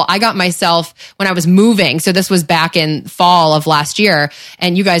example, I got myself when I was moving. So this was back in fall of last year.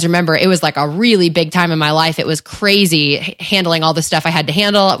 And you guys remember, it was like a really big time in my life. It was crazy handling all the stuff I had to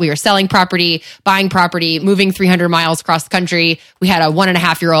handle. We were selling property, buying property, moving 300 miles across the country. We had a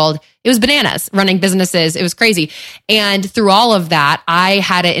 1.5-year-old. It was bananas running businesses. It was crazy. And through all of that, I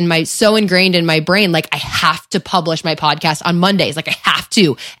had it so ingrained in my brain, like I have to publish my podcast on Mondays. Like I have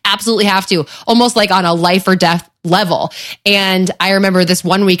to, absolutely have to, almost like on a life or death level. And I remember this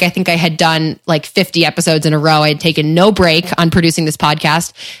one week, I think I had done like 50 episodes in a row. I had taken no break on producing this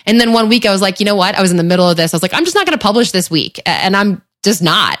podcast. And then one week I was like, you know what? I was in the middle of this. I was like, I'm just not going to publish this week. And I'm just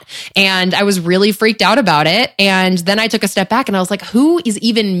not. And I was really freaked out about it. And then I took a step back and I was like, who is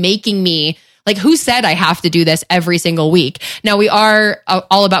even making me, like, who said I have to do this every single week? Now, we are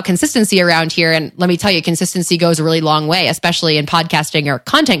all about consistency around here. And let me tell you, consistency goes a really long way, especially in podcasting or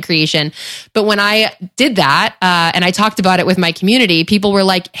content creation. But when I did that, and I talked about it with my community, people were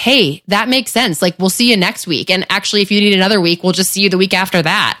like, hey, that makes sense. Like, we'll see you next week. And actually, if you need another week, we'll just see you the week after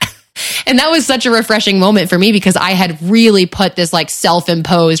that. And that was such a refreshing moment for me because I had really put this like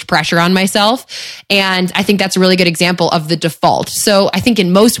self-imposed pressure on myself. And I think that's a really good example of the default. So I think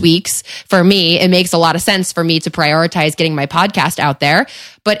in most weeks for me, it makes a lot of sense for me to prioritize getting my podcast out there.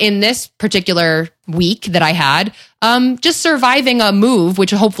 But in this particular week that I had, just surviving a move,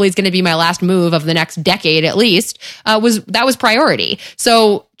 which hopefully is going to be my last move of the next decade at least, was priority.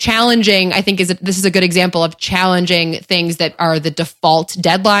 So challenging, I think this is a good example of challenging things that are the default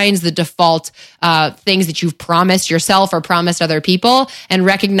deadlines, the default things that you've promised yourself or promised other people, and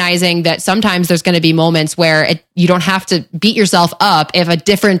recognizing that sometimes there's going to be moments where you don't have to beat yourself up if a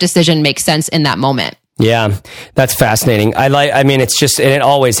different decision makes sense in that moment. Yeah, that's fascinating. I mean, it's just, and it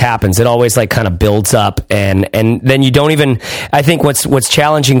always happens. It always like kind of builds up and then you don't even, I think what's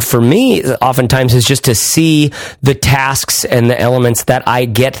challenging for me oftentimes is just to see the tasks and the elements that I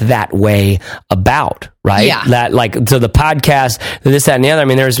get that way about. Right? Yeah. That like, so the podcast, this, that, and the other. I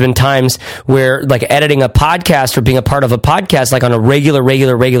mean, there's been times where like editing a podcast or being a part of a podcast, like on a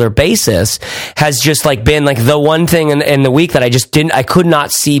regular basis has just like been like the one thing in the week that I could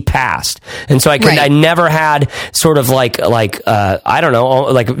not see past. And so I never had sort of like, I don't know,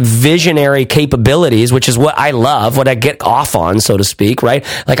 like visionary capabilities, which is what I love, what I get off on, so to speak, right?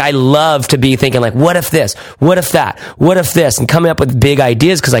 Like I love to be thinking like, what if this? What if that? What if this? And coming up with big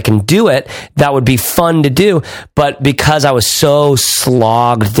ideas because I can do it. That would be fun to do, but because I was so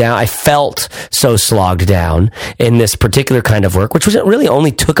slogged down, I felt so slogged down in this particular kind of work, which was, it really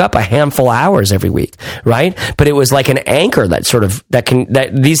only took up a handful of hours every week, right? But it was like an anchor that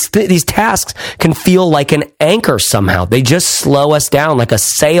these tasks can feel like an anchor somehow. They just slow us down like a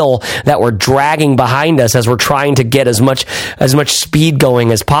sail that we're dragging behind us as we're trying to get as much speed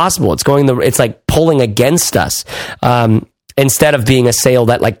going as possible. It's like pulling against us. Instead of being a sail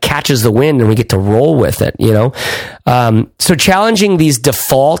that like catches the wind and we get to roll with it, you know? So challenging these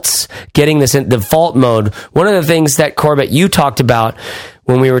defaults, getting this in default mode. One of the things that Corbett, you talked about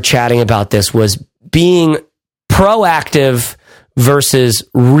when we were chatting about this was being proactive versus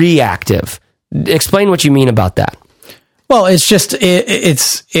reactive. Explain what you mean about that. Well, it's just,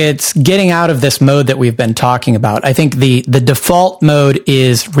 it's getting out of this mode that we've been talking about. I think the default mode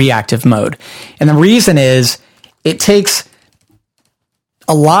is reactive mode. And the reason is it takes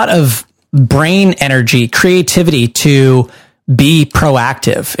a lot of brain energy, creativity to be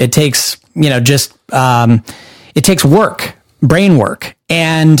proactive. It takes, it takes work, brain work.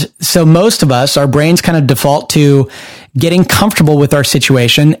 And so most of us, our brains kind of default to getting comfortable with our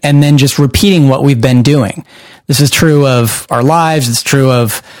situation and then just repeating what we've been doing. This is true of our lives. It's true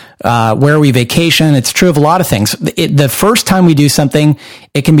of where we vacation. It's true of a lot of things. The first time we do something,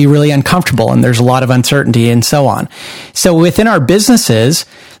 it can be really uncomfortable and there's a lot of uncertainty and so on. So within our businesses,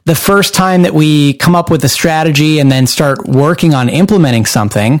 the first time that we come up with a strategy and then start working on implementing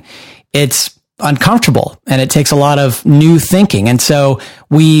something, it's uncomfortable and it takes a lot of new thinking. And so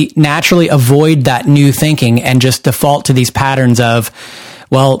we naturally avoid that new thinking and just default to these patterns of,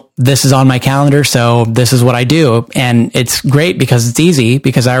 well, this is on my calendar, so this is what I do. And it's great because it's easy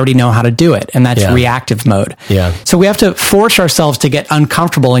because I already know how to do it. And that's reactive mode. Yeah. So we have to force ourselves to get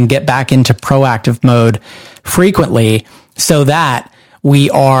uncomfortable and get back into proactive mode frequently so that we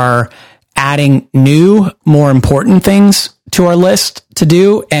are adding new, more important things to our list to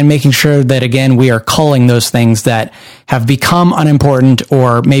do and making sure that, again, we are culling those things that have become unimportant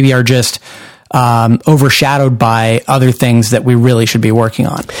or maybe are just overshadowed by other things that we really should be working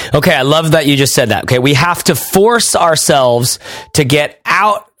on. Okay, I love that you just said that. Okay, we have to force ourselves to get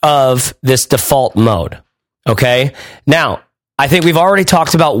out of this default mode. Okay, now I think we've already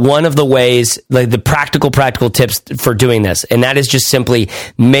talked about one of the ways, like the practical tips for doing this, and that is just simply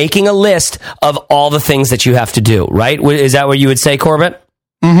making a list of all the things that you have to do. Right? Is that what you would say, Corbett?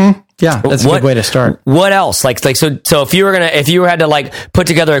 Mm-hmm. Yeah, that's a good way to start. What else? Like so if you had to like put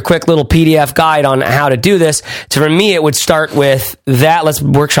together a quick little PDF guide on how to do this, for me it would start with that. Let's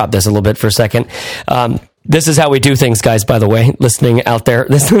workshop this a little bit for a second. This is how we do things, guys, by the way, listening out there.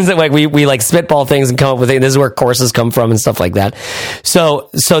 This is like we like spitball things and come up with things. This is where courses come from and stuff like that. So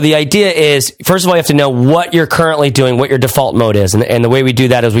the idea is, first of all, you have to know what you're currently doing, what your default mode is. And the way we do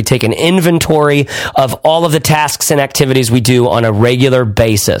that is we take an inventory of all of the tasks and activities we do on a regular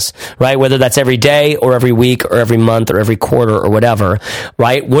basis, right? Whether that's every day or every week or every month or every quarter or whatever,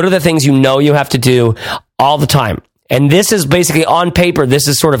 right? What are the things you know you have to do all the time? And this is basically on paper, this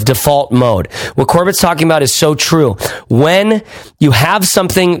is sort of default mode. What Corbett's talking about is so true. When you have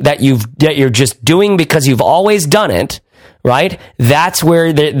something that you're just doing because you've always done it, right? That's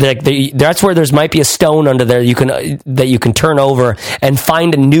where that's where there's might be a stone under there that you can turn over and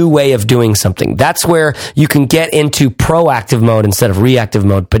find a new way of doing something. That's where you can get into proactive mode instead of reactive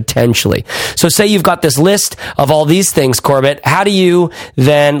mode potentially. So say you've got this list of all these things, Corbett. How do you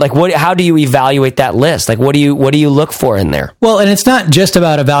then how do you evaluate that list? Like what do you look for in there? Well, and it's not just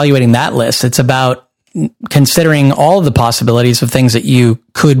about evaluating that list. It's about considering all of the possibilities of things that you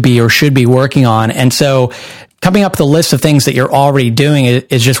could be or should be working on. And so coming up with a list of things that you're already doing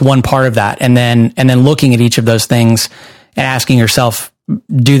is just one part of that. And then looking at each of those things and asking yourself,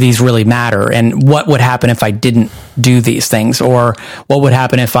 do these really matter? And what would happen if I didn't do these things? Or what would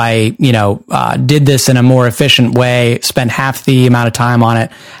happen if I, did this in a more efficient way, spent half the amount of time on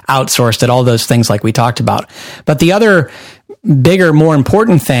it, outsourced it, all those things like we talked about. But the other bigger, more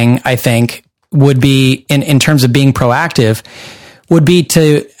important thing, I think, would be in terms of being proactive, would be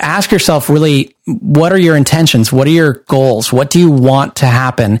to ask yourself really, what are your intentions? What are your goals? What do you want to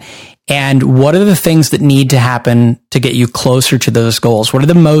happen? And what are the things that need to happen to get you closer to those goals? What are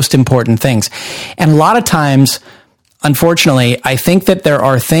the most important things? And a lot of times, unfortunately, I think that there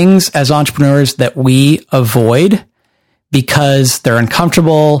are things as entrepreneurs that we avoid because they're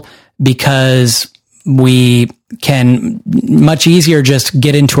uncomfortable, because we can much easier just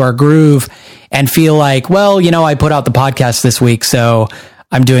get into our groove and feel like, well, I put out the podcast this week, so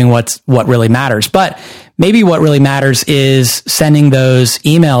I'm doing what really matters. But maybe what really matters is sending those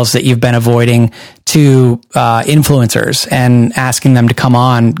emails that you've been avoiding to influencers and asking them to come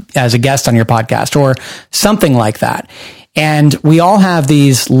on as a guest on your podcast or something like that. And we all have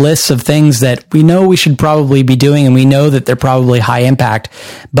these lists of things that we know we should probably be doing, and we know that they're probably high impact,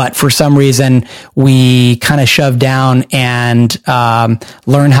 but for some reason we kind of shove down and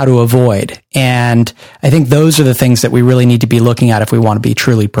learn how to avoid. And I think those are the things that we really need to be looking at if we want to be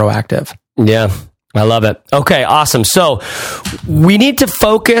truly proactive. Yeah. I love it. Okay, awesome. So we need to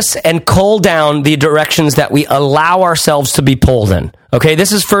focus and cull down the directions that we allow ourselves to be pulled in. Okay,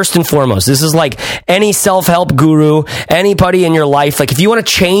 this is first and foremost. This is like any self-help guru, anybody in your life. Like if you want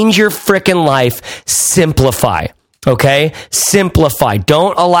to change your frickin' life, simplify. Okay? Simplify.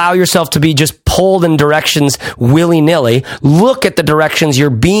 Don't allow yourself to be just pulled in directions willy-nilly. Look at the directions you're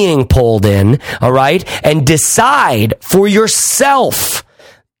being pulled in, all right? And decide for yourself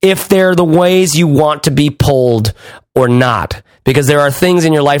if they're the ways you want to be pulled or not. Because there are things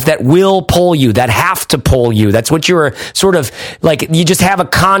in your life that will pull you, that have to pull you. That's what you're sort of like, you just have a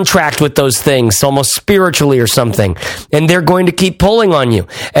contract with those things, almost spiritually or something. And they're going to keep pulling on you.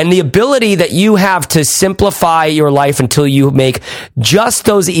 And the ability that you have to simplify your life until you make just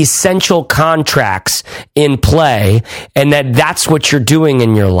those essential contracts in play, and that's what you're doing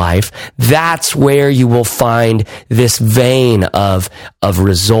in your life, that's where you will find this vein of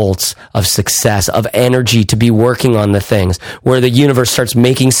results, of success, of energy to be working on the things, where the universe starts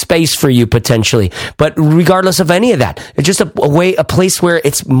making space for you potentially. But regardless of any of that, it's just a place where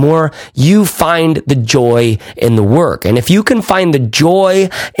it's more, you find the joy in the work. And if you can find the joy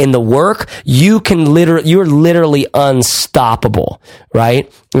in the work, you're literally unstoppable,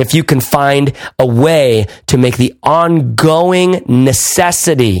 right? If you can find a way to make the ongoing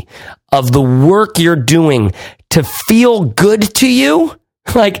necessity of the work you're doing to feel good to you,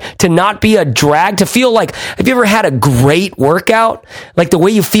 like to not be a drag, to feel like, have you ever had a great workout? Like the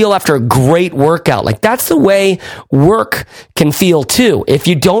way you feel after a great workout, like that's the way work can feel too. If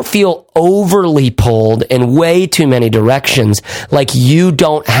you don't feel overly pulled in way too many directions, like you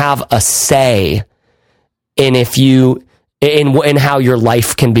don't have a say in how your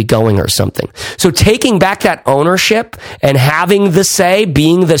life can be going or something. So taking back that ownership and having the say,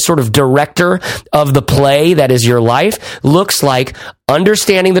 being the sort of director of the play that is your life, looks like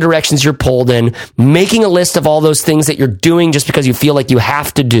understanding the directions you're pulled in, making a list of all those things that you're doing just because you feel like you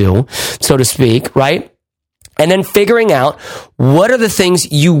have to do, so to speak, right? And then figuring out what are the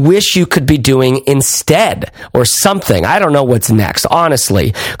things you wish you could be doing instead or something. I don't know what's next,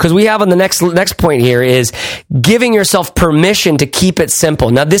 honestly, because we have on the next point here is giving yourself permission to keep it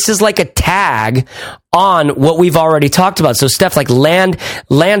simple. Now, this is like a tag on what we've already talked about. So Steph, like land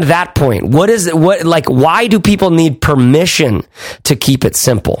that point. Why do people need permission to keep it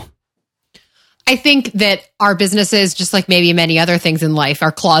simple? I think that our businesses, just like maybe many other things in life,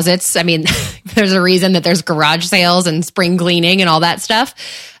 our closets, I mean, there's a reason that there's garage sales and spring cleaning and all that stuff.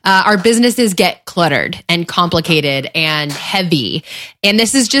 Our businesses get cluttered and complicated and heavy. And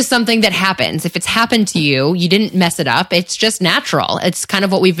this is just something that happens. If it's happened to you, you didn't mess it up. It's just natural. It's kind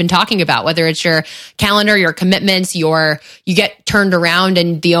of what we've been talking about, whether it's your calendar, your commitments, you get turned around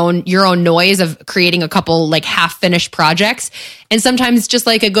and your own noise of creating a couple like half finished projects. And sometimes just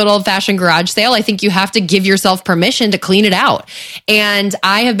like a good old fashioned garage sale, I think you have to give yourself permission to clean it out. And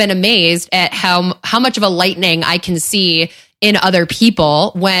I have been amazed at how much of a lightening I can see in other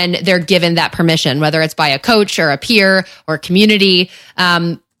people when they're given that permission, whether it's by a coach or a peer or community.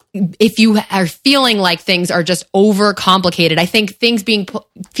 If you are feeling like things are just overcomplicated, I think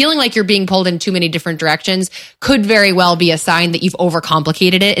feeling like you're being pulled in too many different directions could very well be a sign that you've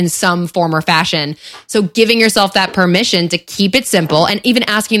overcomplicated it in some form or fashion. So giving yourself that permission to keep it simple and even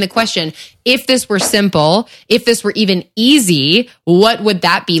asking the question, if this were simple, if this were even easy, what would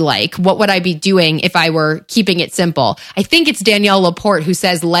that be like? What would I be doing if I were keeping it simple? I think it's Danielle Laporte who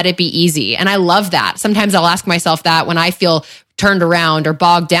says, let it be easy. And I love that. Sometimes I'll ask myself that when I feel turned around or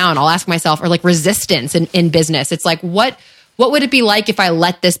bogged down. I'll ask myself, or like resistance in business. It's like, what would it be like if I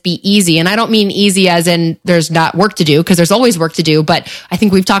let this be easy? And I don't mean easy as in there's not work to do, because there's always work to do. But I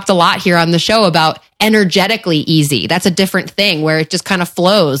think we've talked a lot here on the show about energetically easy. That's a different thing where it just kind of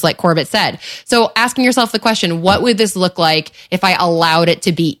flows, like Corbett said. So asking yourself the question, what would this look like if I allowed it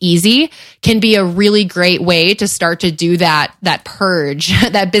to be easy, can be a really great way to start to do that purge,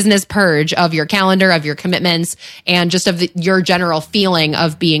 that business purge of your calendar, of your commitments, and just of your general feeling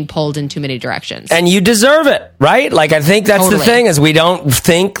of being pulled in too many directions. And you deserve it, right? Like, I think that's the thing, is we don't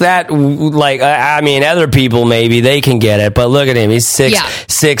think that, like, I mean, other people, maybe they can get it, but look at him. He's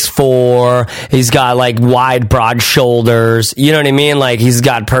 6'4". He's got like wide, broad shoulders. You know what I mean? Like, he's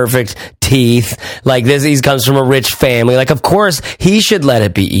got perfect teeth. Like this, he comes from a rich family. Like, of course, he should let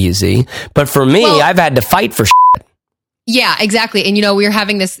it be easy. But for me, I've had to fight for shit. Yeah, exactly. And, we were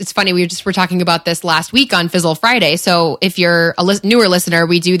having this, it's funny, we were talking about this last week on Fizzle Friday. So if you're a newer listener,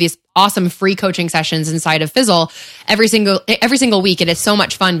 we do these awesome free coaching sessions inside of Fizzle every single week. And it's so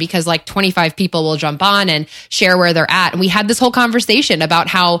much fun because like 25 people will jump on and share where they're at. And we had this whole conversation about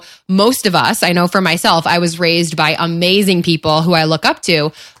how most of us, I know for myself, I was raised by amazing people who I look up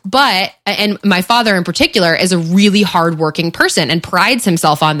to, and my father in particular is a really hardworking person and prides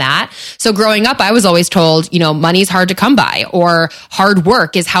himself on that. So growing up, I was always told, money's hard to come by, or hard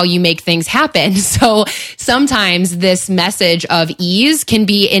work is how you make things happen. So sometimes this message of ease can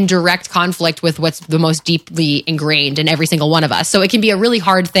be in direct conflict with what's the most deeply ingrained in every single one of us. So it can be a really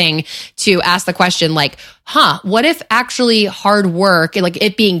hard thing to ask the question like, what if actually hard work, like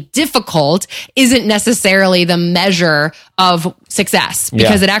it being difficult, isn't necessarily the measure of success?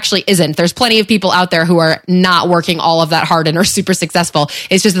 Because it actually isn't. There's plenty of people out there who are not working all of that hard and are super successful.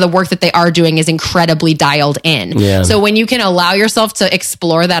 It's just that the work that they are doing is incredibly dialed in. Yeah. So when you can allow yourself to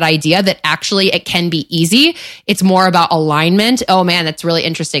explore that idea that actually it can be easy, it's more about alignment. Oh man, that's really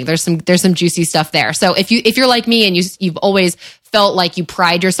interesting. There's some juicy stuff there. So if you're like me and you've always felt like you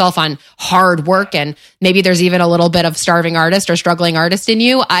pride yourself on hard work, and maybe there's even a little bit of starving artist or struggling artist in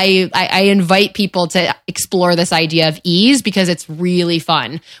you, I invite people to explore this idea of ease, because it's really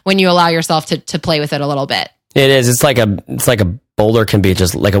fun when you allow yourself to play with it a little bit. It is. It's like a boulder can be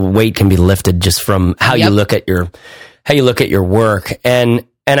just like a weight can be lifted just from how you look at your work. And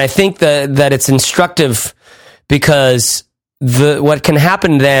I think that it's instructive because what can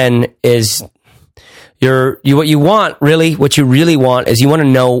happen then is what you really want is you want to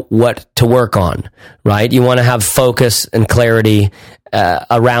know what to work on, right? You want to have focus and clarity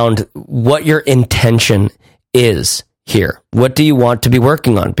around what your intention is here. What do you want to be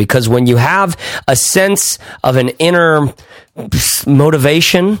working on? Because when you have a sense of an inner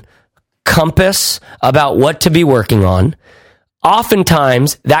motivation, compass about what to be working on,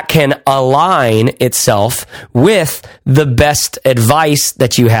 oftentimes that can align itself with the best advice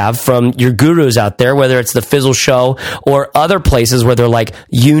that you have from your gurus out there, whether it's the Fizzle Show or other places where they're like,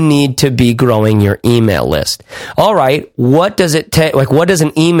 you need to be growing your email list. All right. What does it take? Like, what does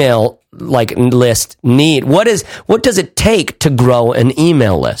an email list need? What does it take to grow an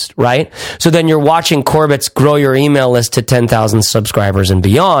email list, right? So then you're watching Corbett's grow your email list to 10,000 subscribers and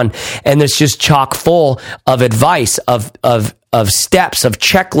beyond. And it's just chock full of advice, of steps, of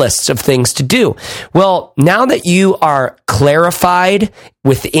checklists, of things to do. Well, now that you are clarified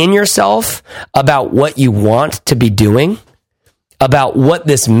within yourself about what you want to be doing, about what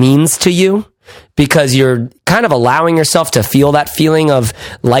this means to you, because you're kind of allowing yourself to feel that feeling of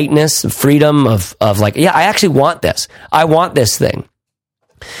lightness, freedom, of like, yeah, I actually want this. I want this thing.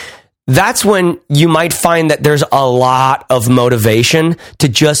 That's when you might find that there's a lot of motivation to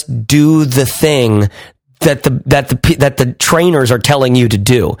just do the thing that the trainers are telling you to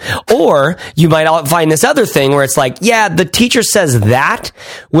do. Or you might find this other thing where it's like, yeah, the teacher says that,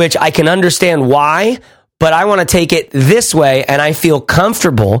 which I can understand why, but I want to take it this way, and I feel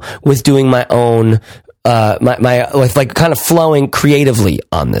comfortable with doing my own, like kind of flowing creatively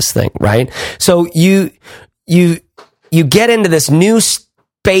on this thing, right? So you get into this new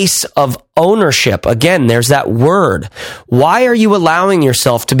space of ownership. Again, there's that word. Why are you allowing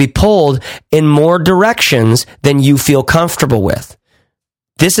yourself to be pulled in more directions than you feel comfortable with?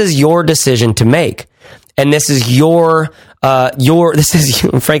 This is your decision to make. And this is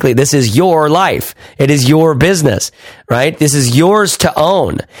frankly, this is your life. It is your business, right? This is yours to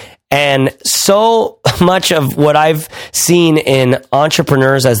own. And so much of what I've seen in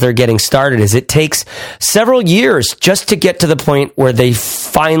entrepreneurs as they're getting started is it takes several years just to get to the point where they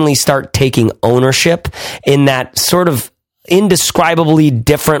finally start taking ownership in that sort of indescribably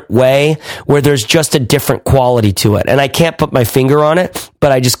different way where there's just a different quality to it. And I can't put my finger on it,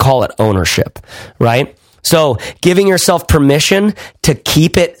 but I just call it ownership, right? So giving yourself permission to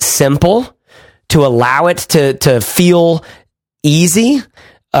keep it simple, to allow it to feel easy,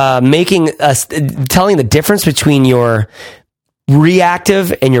 telling the difference between your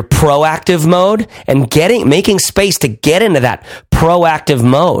reactive and your proactive mode, and making space to get into that proactive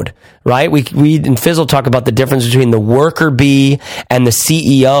mode, right? We in Fizzle talk about the difference between the worker bee and the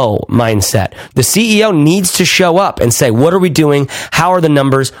CEO mindset. The CEO needs to show up and say, what are we doing? How are the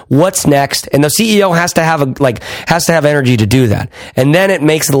numbers? What's next? And the CEO has to have energy to do that. And then it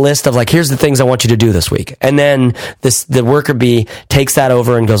makes a list of like, here's the things I want you to do this week. And then the worker bee takes that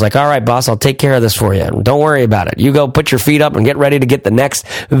over and goes like, all right, boss, I'll take care of this for you. Don't worry about it. You go put your feet up and get ready to get the next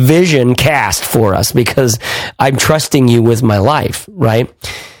vision cast for us because I'm trusting you with my life, right?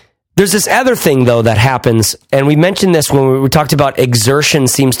 There's this other thing, though, that happens, and we mentioned this when we talked about exertion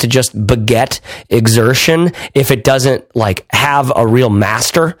seems to just beget exertion if it doesn't, like, have a real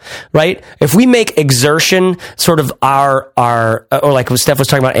master, right? If we make exertion sort of our or like Steph was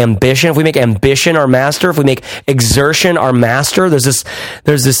talking about ambition, if we make ambition our master, if we make exertion our master, there's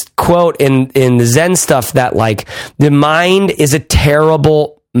this quote in the Zen stuff that, like, the mind is a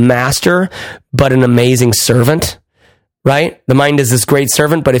terrible master, but an amazing servant. Right? The mind is this great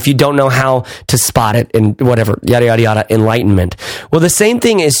servant, but if you don't know how to spot it and whatever, yada, yada, yada, enlightenment. Well, the same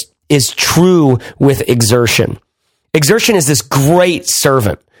thing is true with exertion. Exertion is this great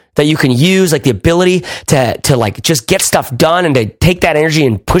servant that you can use, like the ability to like just get stuff done and to take that energy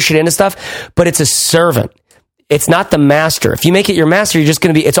and push it into stuff, but it's a servant. It's not the master. If you make it your master, you're just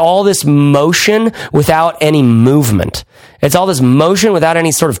going to it's all this motion without any movement. It's all this motion without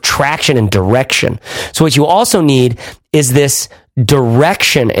any sort of traction and direction. So what you also need is this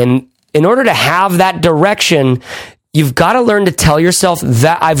direction. And in order to have that direction, you've got to learn to tell yourself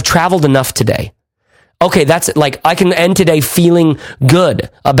that I've traveled enough today. Okay, that's like, I can end today feeling good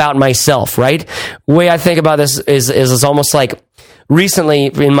about myself, right? The way I think about this is almost like recently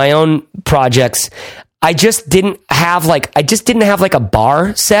in my own projects, I just didn't have like a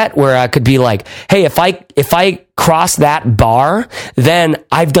bar set where I could be like, hey, if I cross that bar, then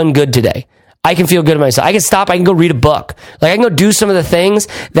I've done good today. I can feel good about myself. I can stop. I can go read a book. Like I can go do some of the things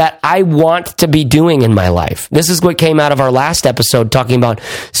that I want to be doing in my life. This is what came out of our last episode talking about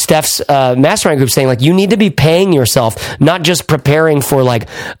Steph's mastermind group, saying like, you need to be paying yourself, not just preparing for like,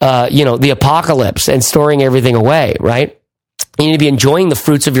 the apocalypse and storing everything away, right? You need to be enjoying the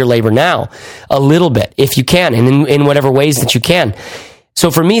fruits of your labor now a little bit, if you can, and in whatever ways that you can. So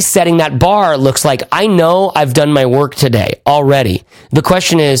for me, setting that bar looks like, I know I've done my work today already. The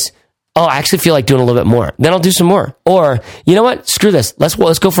question is, I actually feel like doing a little bit more. Then I'll do some more. Or, you know what? Screw this.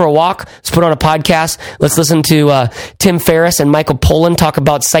 Let's go for a walk. Let's put on a podcast. Let's listen to Tim Ferriss and Michael Pollan talk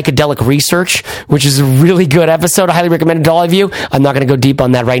about psychedelic research, which is a really good episode. I highly recommend it to all of you. I'm not going to go deep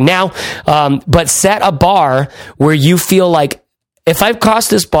on that right now. But set a bar where you feel like, if I've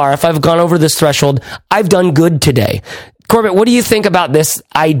crossed this bar, if I've gone over this threshold, I've done good today. Corbett, what do you think about this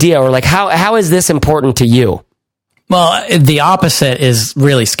idea? Or like, how is this important to you? Well, the opposite is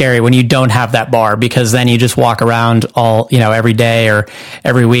really scary when you don't have that bar, because then you just walk around every day or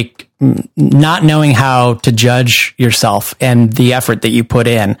every week, not knowing how to judge yourself and the effort that you put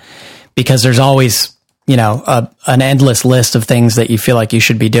in, because there's always, an endless list of things that you feel like you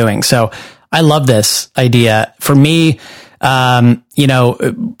should be doing. So I love this idea. For me,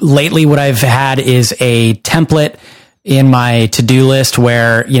 lately what I've had is a template in my to-do list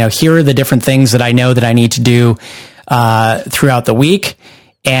where, here are the different things that I know that I need to do throughout the week.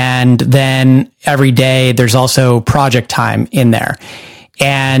 And then every day there's also project time in there.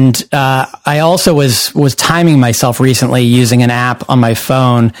 And I also was timing myself recently using an app on my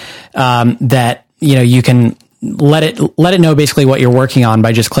phone that, you can let it know basically what you're working on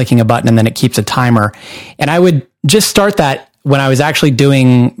by just clicking a button, and then it keeps a timer. And I would just start that when I was actually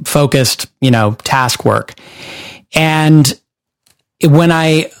doing focused, task work. And when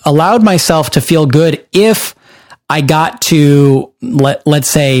I allowed myself to feel good, if I got to, let's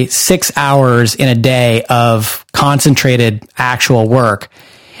say, 6 hours in a day of concentrated actual work,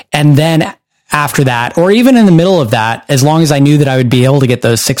 and then after that, or even in the middle of that, as long as I knew that I would be able to get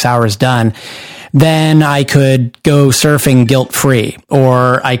those 6 hours done, then I could go surfing guilt-free,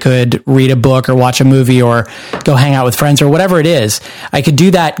 or I could read a book or watch a movie or go hang out with friends or whatever it is. I could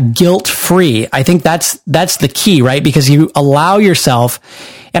do that guilt-free. I think that's the key, right? Because you allow yourself,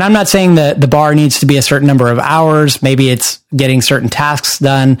 and I'm not saying that the bar needs to be a certain number of hours. Maybe it's getting certain tasks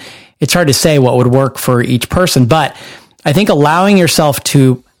done. It's hard to say what would work for each person, but I think allowing yourself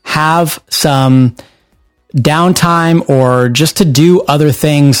to have some downtime or just to do other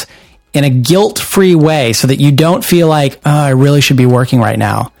things in a guilt-free way so that you don't feel like, I really should be working right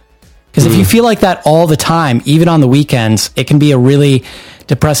now. Because if you feel like that all the time, even on the weekends, it can be a really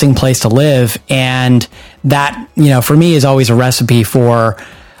depressing place to live. And that, for me is always a recipe for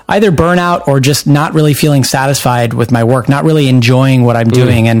either burnout or just not really feeling satisfied with my work, not really enjoying what I'm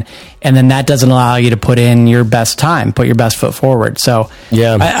doing. And then that doesn't allow you to put in your best time, put your best foot forward. So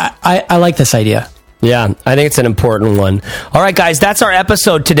yeah, I like this idea. Yeah, I think it's an important one. All right, guys, that's our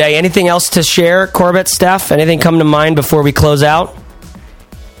episode today. Anything else to share, Corbett, Steph? Anything come to mind before we close out?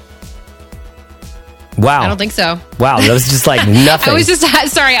 Wow. I don't think so. Wow, that was just like nothing. I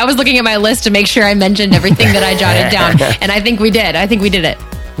was looking at my list to make sure I mentioned everything that I jotted down, and I think we did. it.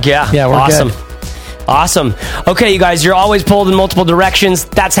 Yeah, we're awesome. Good. Awesome. Okay, you guys, you're always pulled in multiple directions.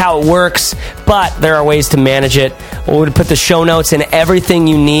 That's how it works, but there are ways to manage it. We're going to put the show notes and everything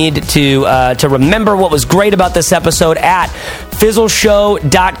you need to remember what was great about this episode at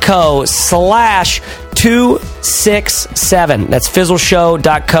fizzleshow.co/267. That's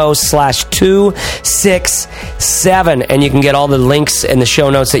fizzleshow.co/267. And you can get all the links and the show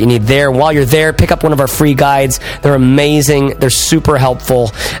notes that you need there. While you're there, pick up one of our free guides. They're amazing. They're super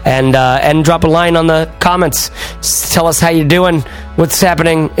helpful. And drop a line on the comments. Tell us how you're doing, what's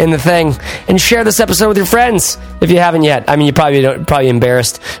happening in the thing, and share this episode with your friends if you haven't yet. I mean, you're probably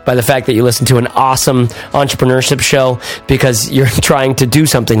embarrassed by the fact that you listen to an awesome entrepreneurship show because you're trying to do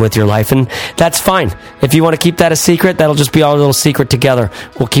something with your life, and that's fine. If you want to keep that a secret, that'll just be our little secret together.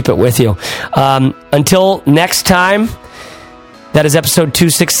 We'll keep it with you. Until next time, that is episode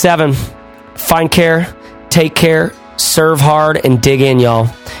 267. Find care, take care, serve hard, and dig in, y'all.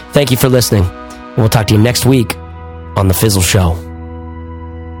 Thank you for listening. We'll talk to you next week on The Fizzle Show.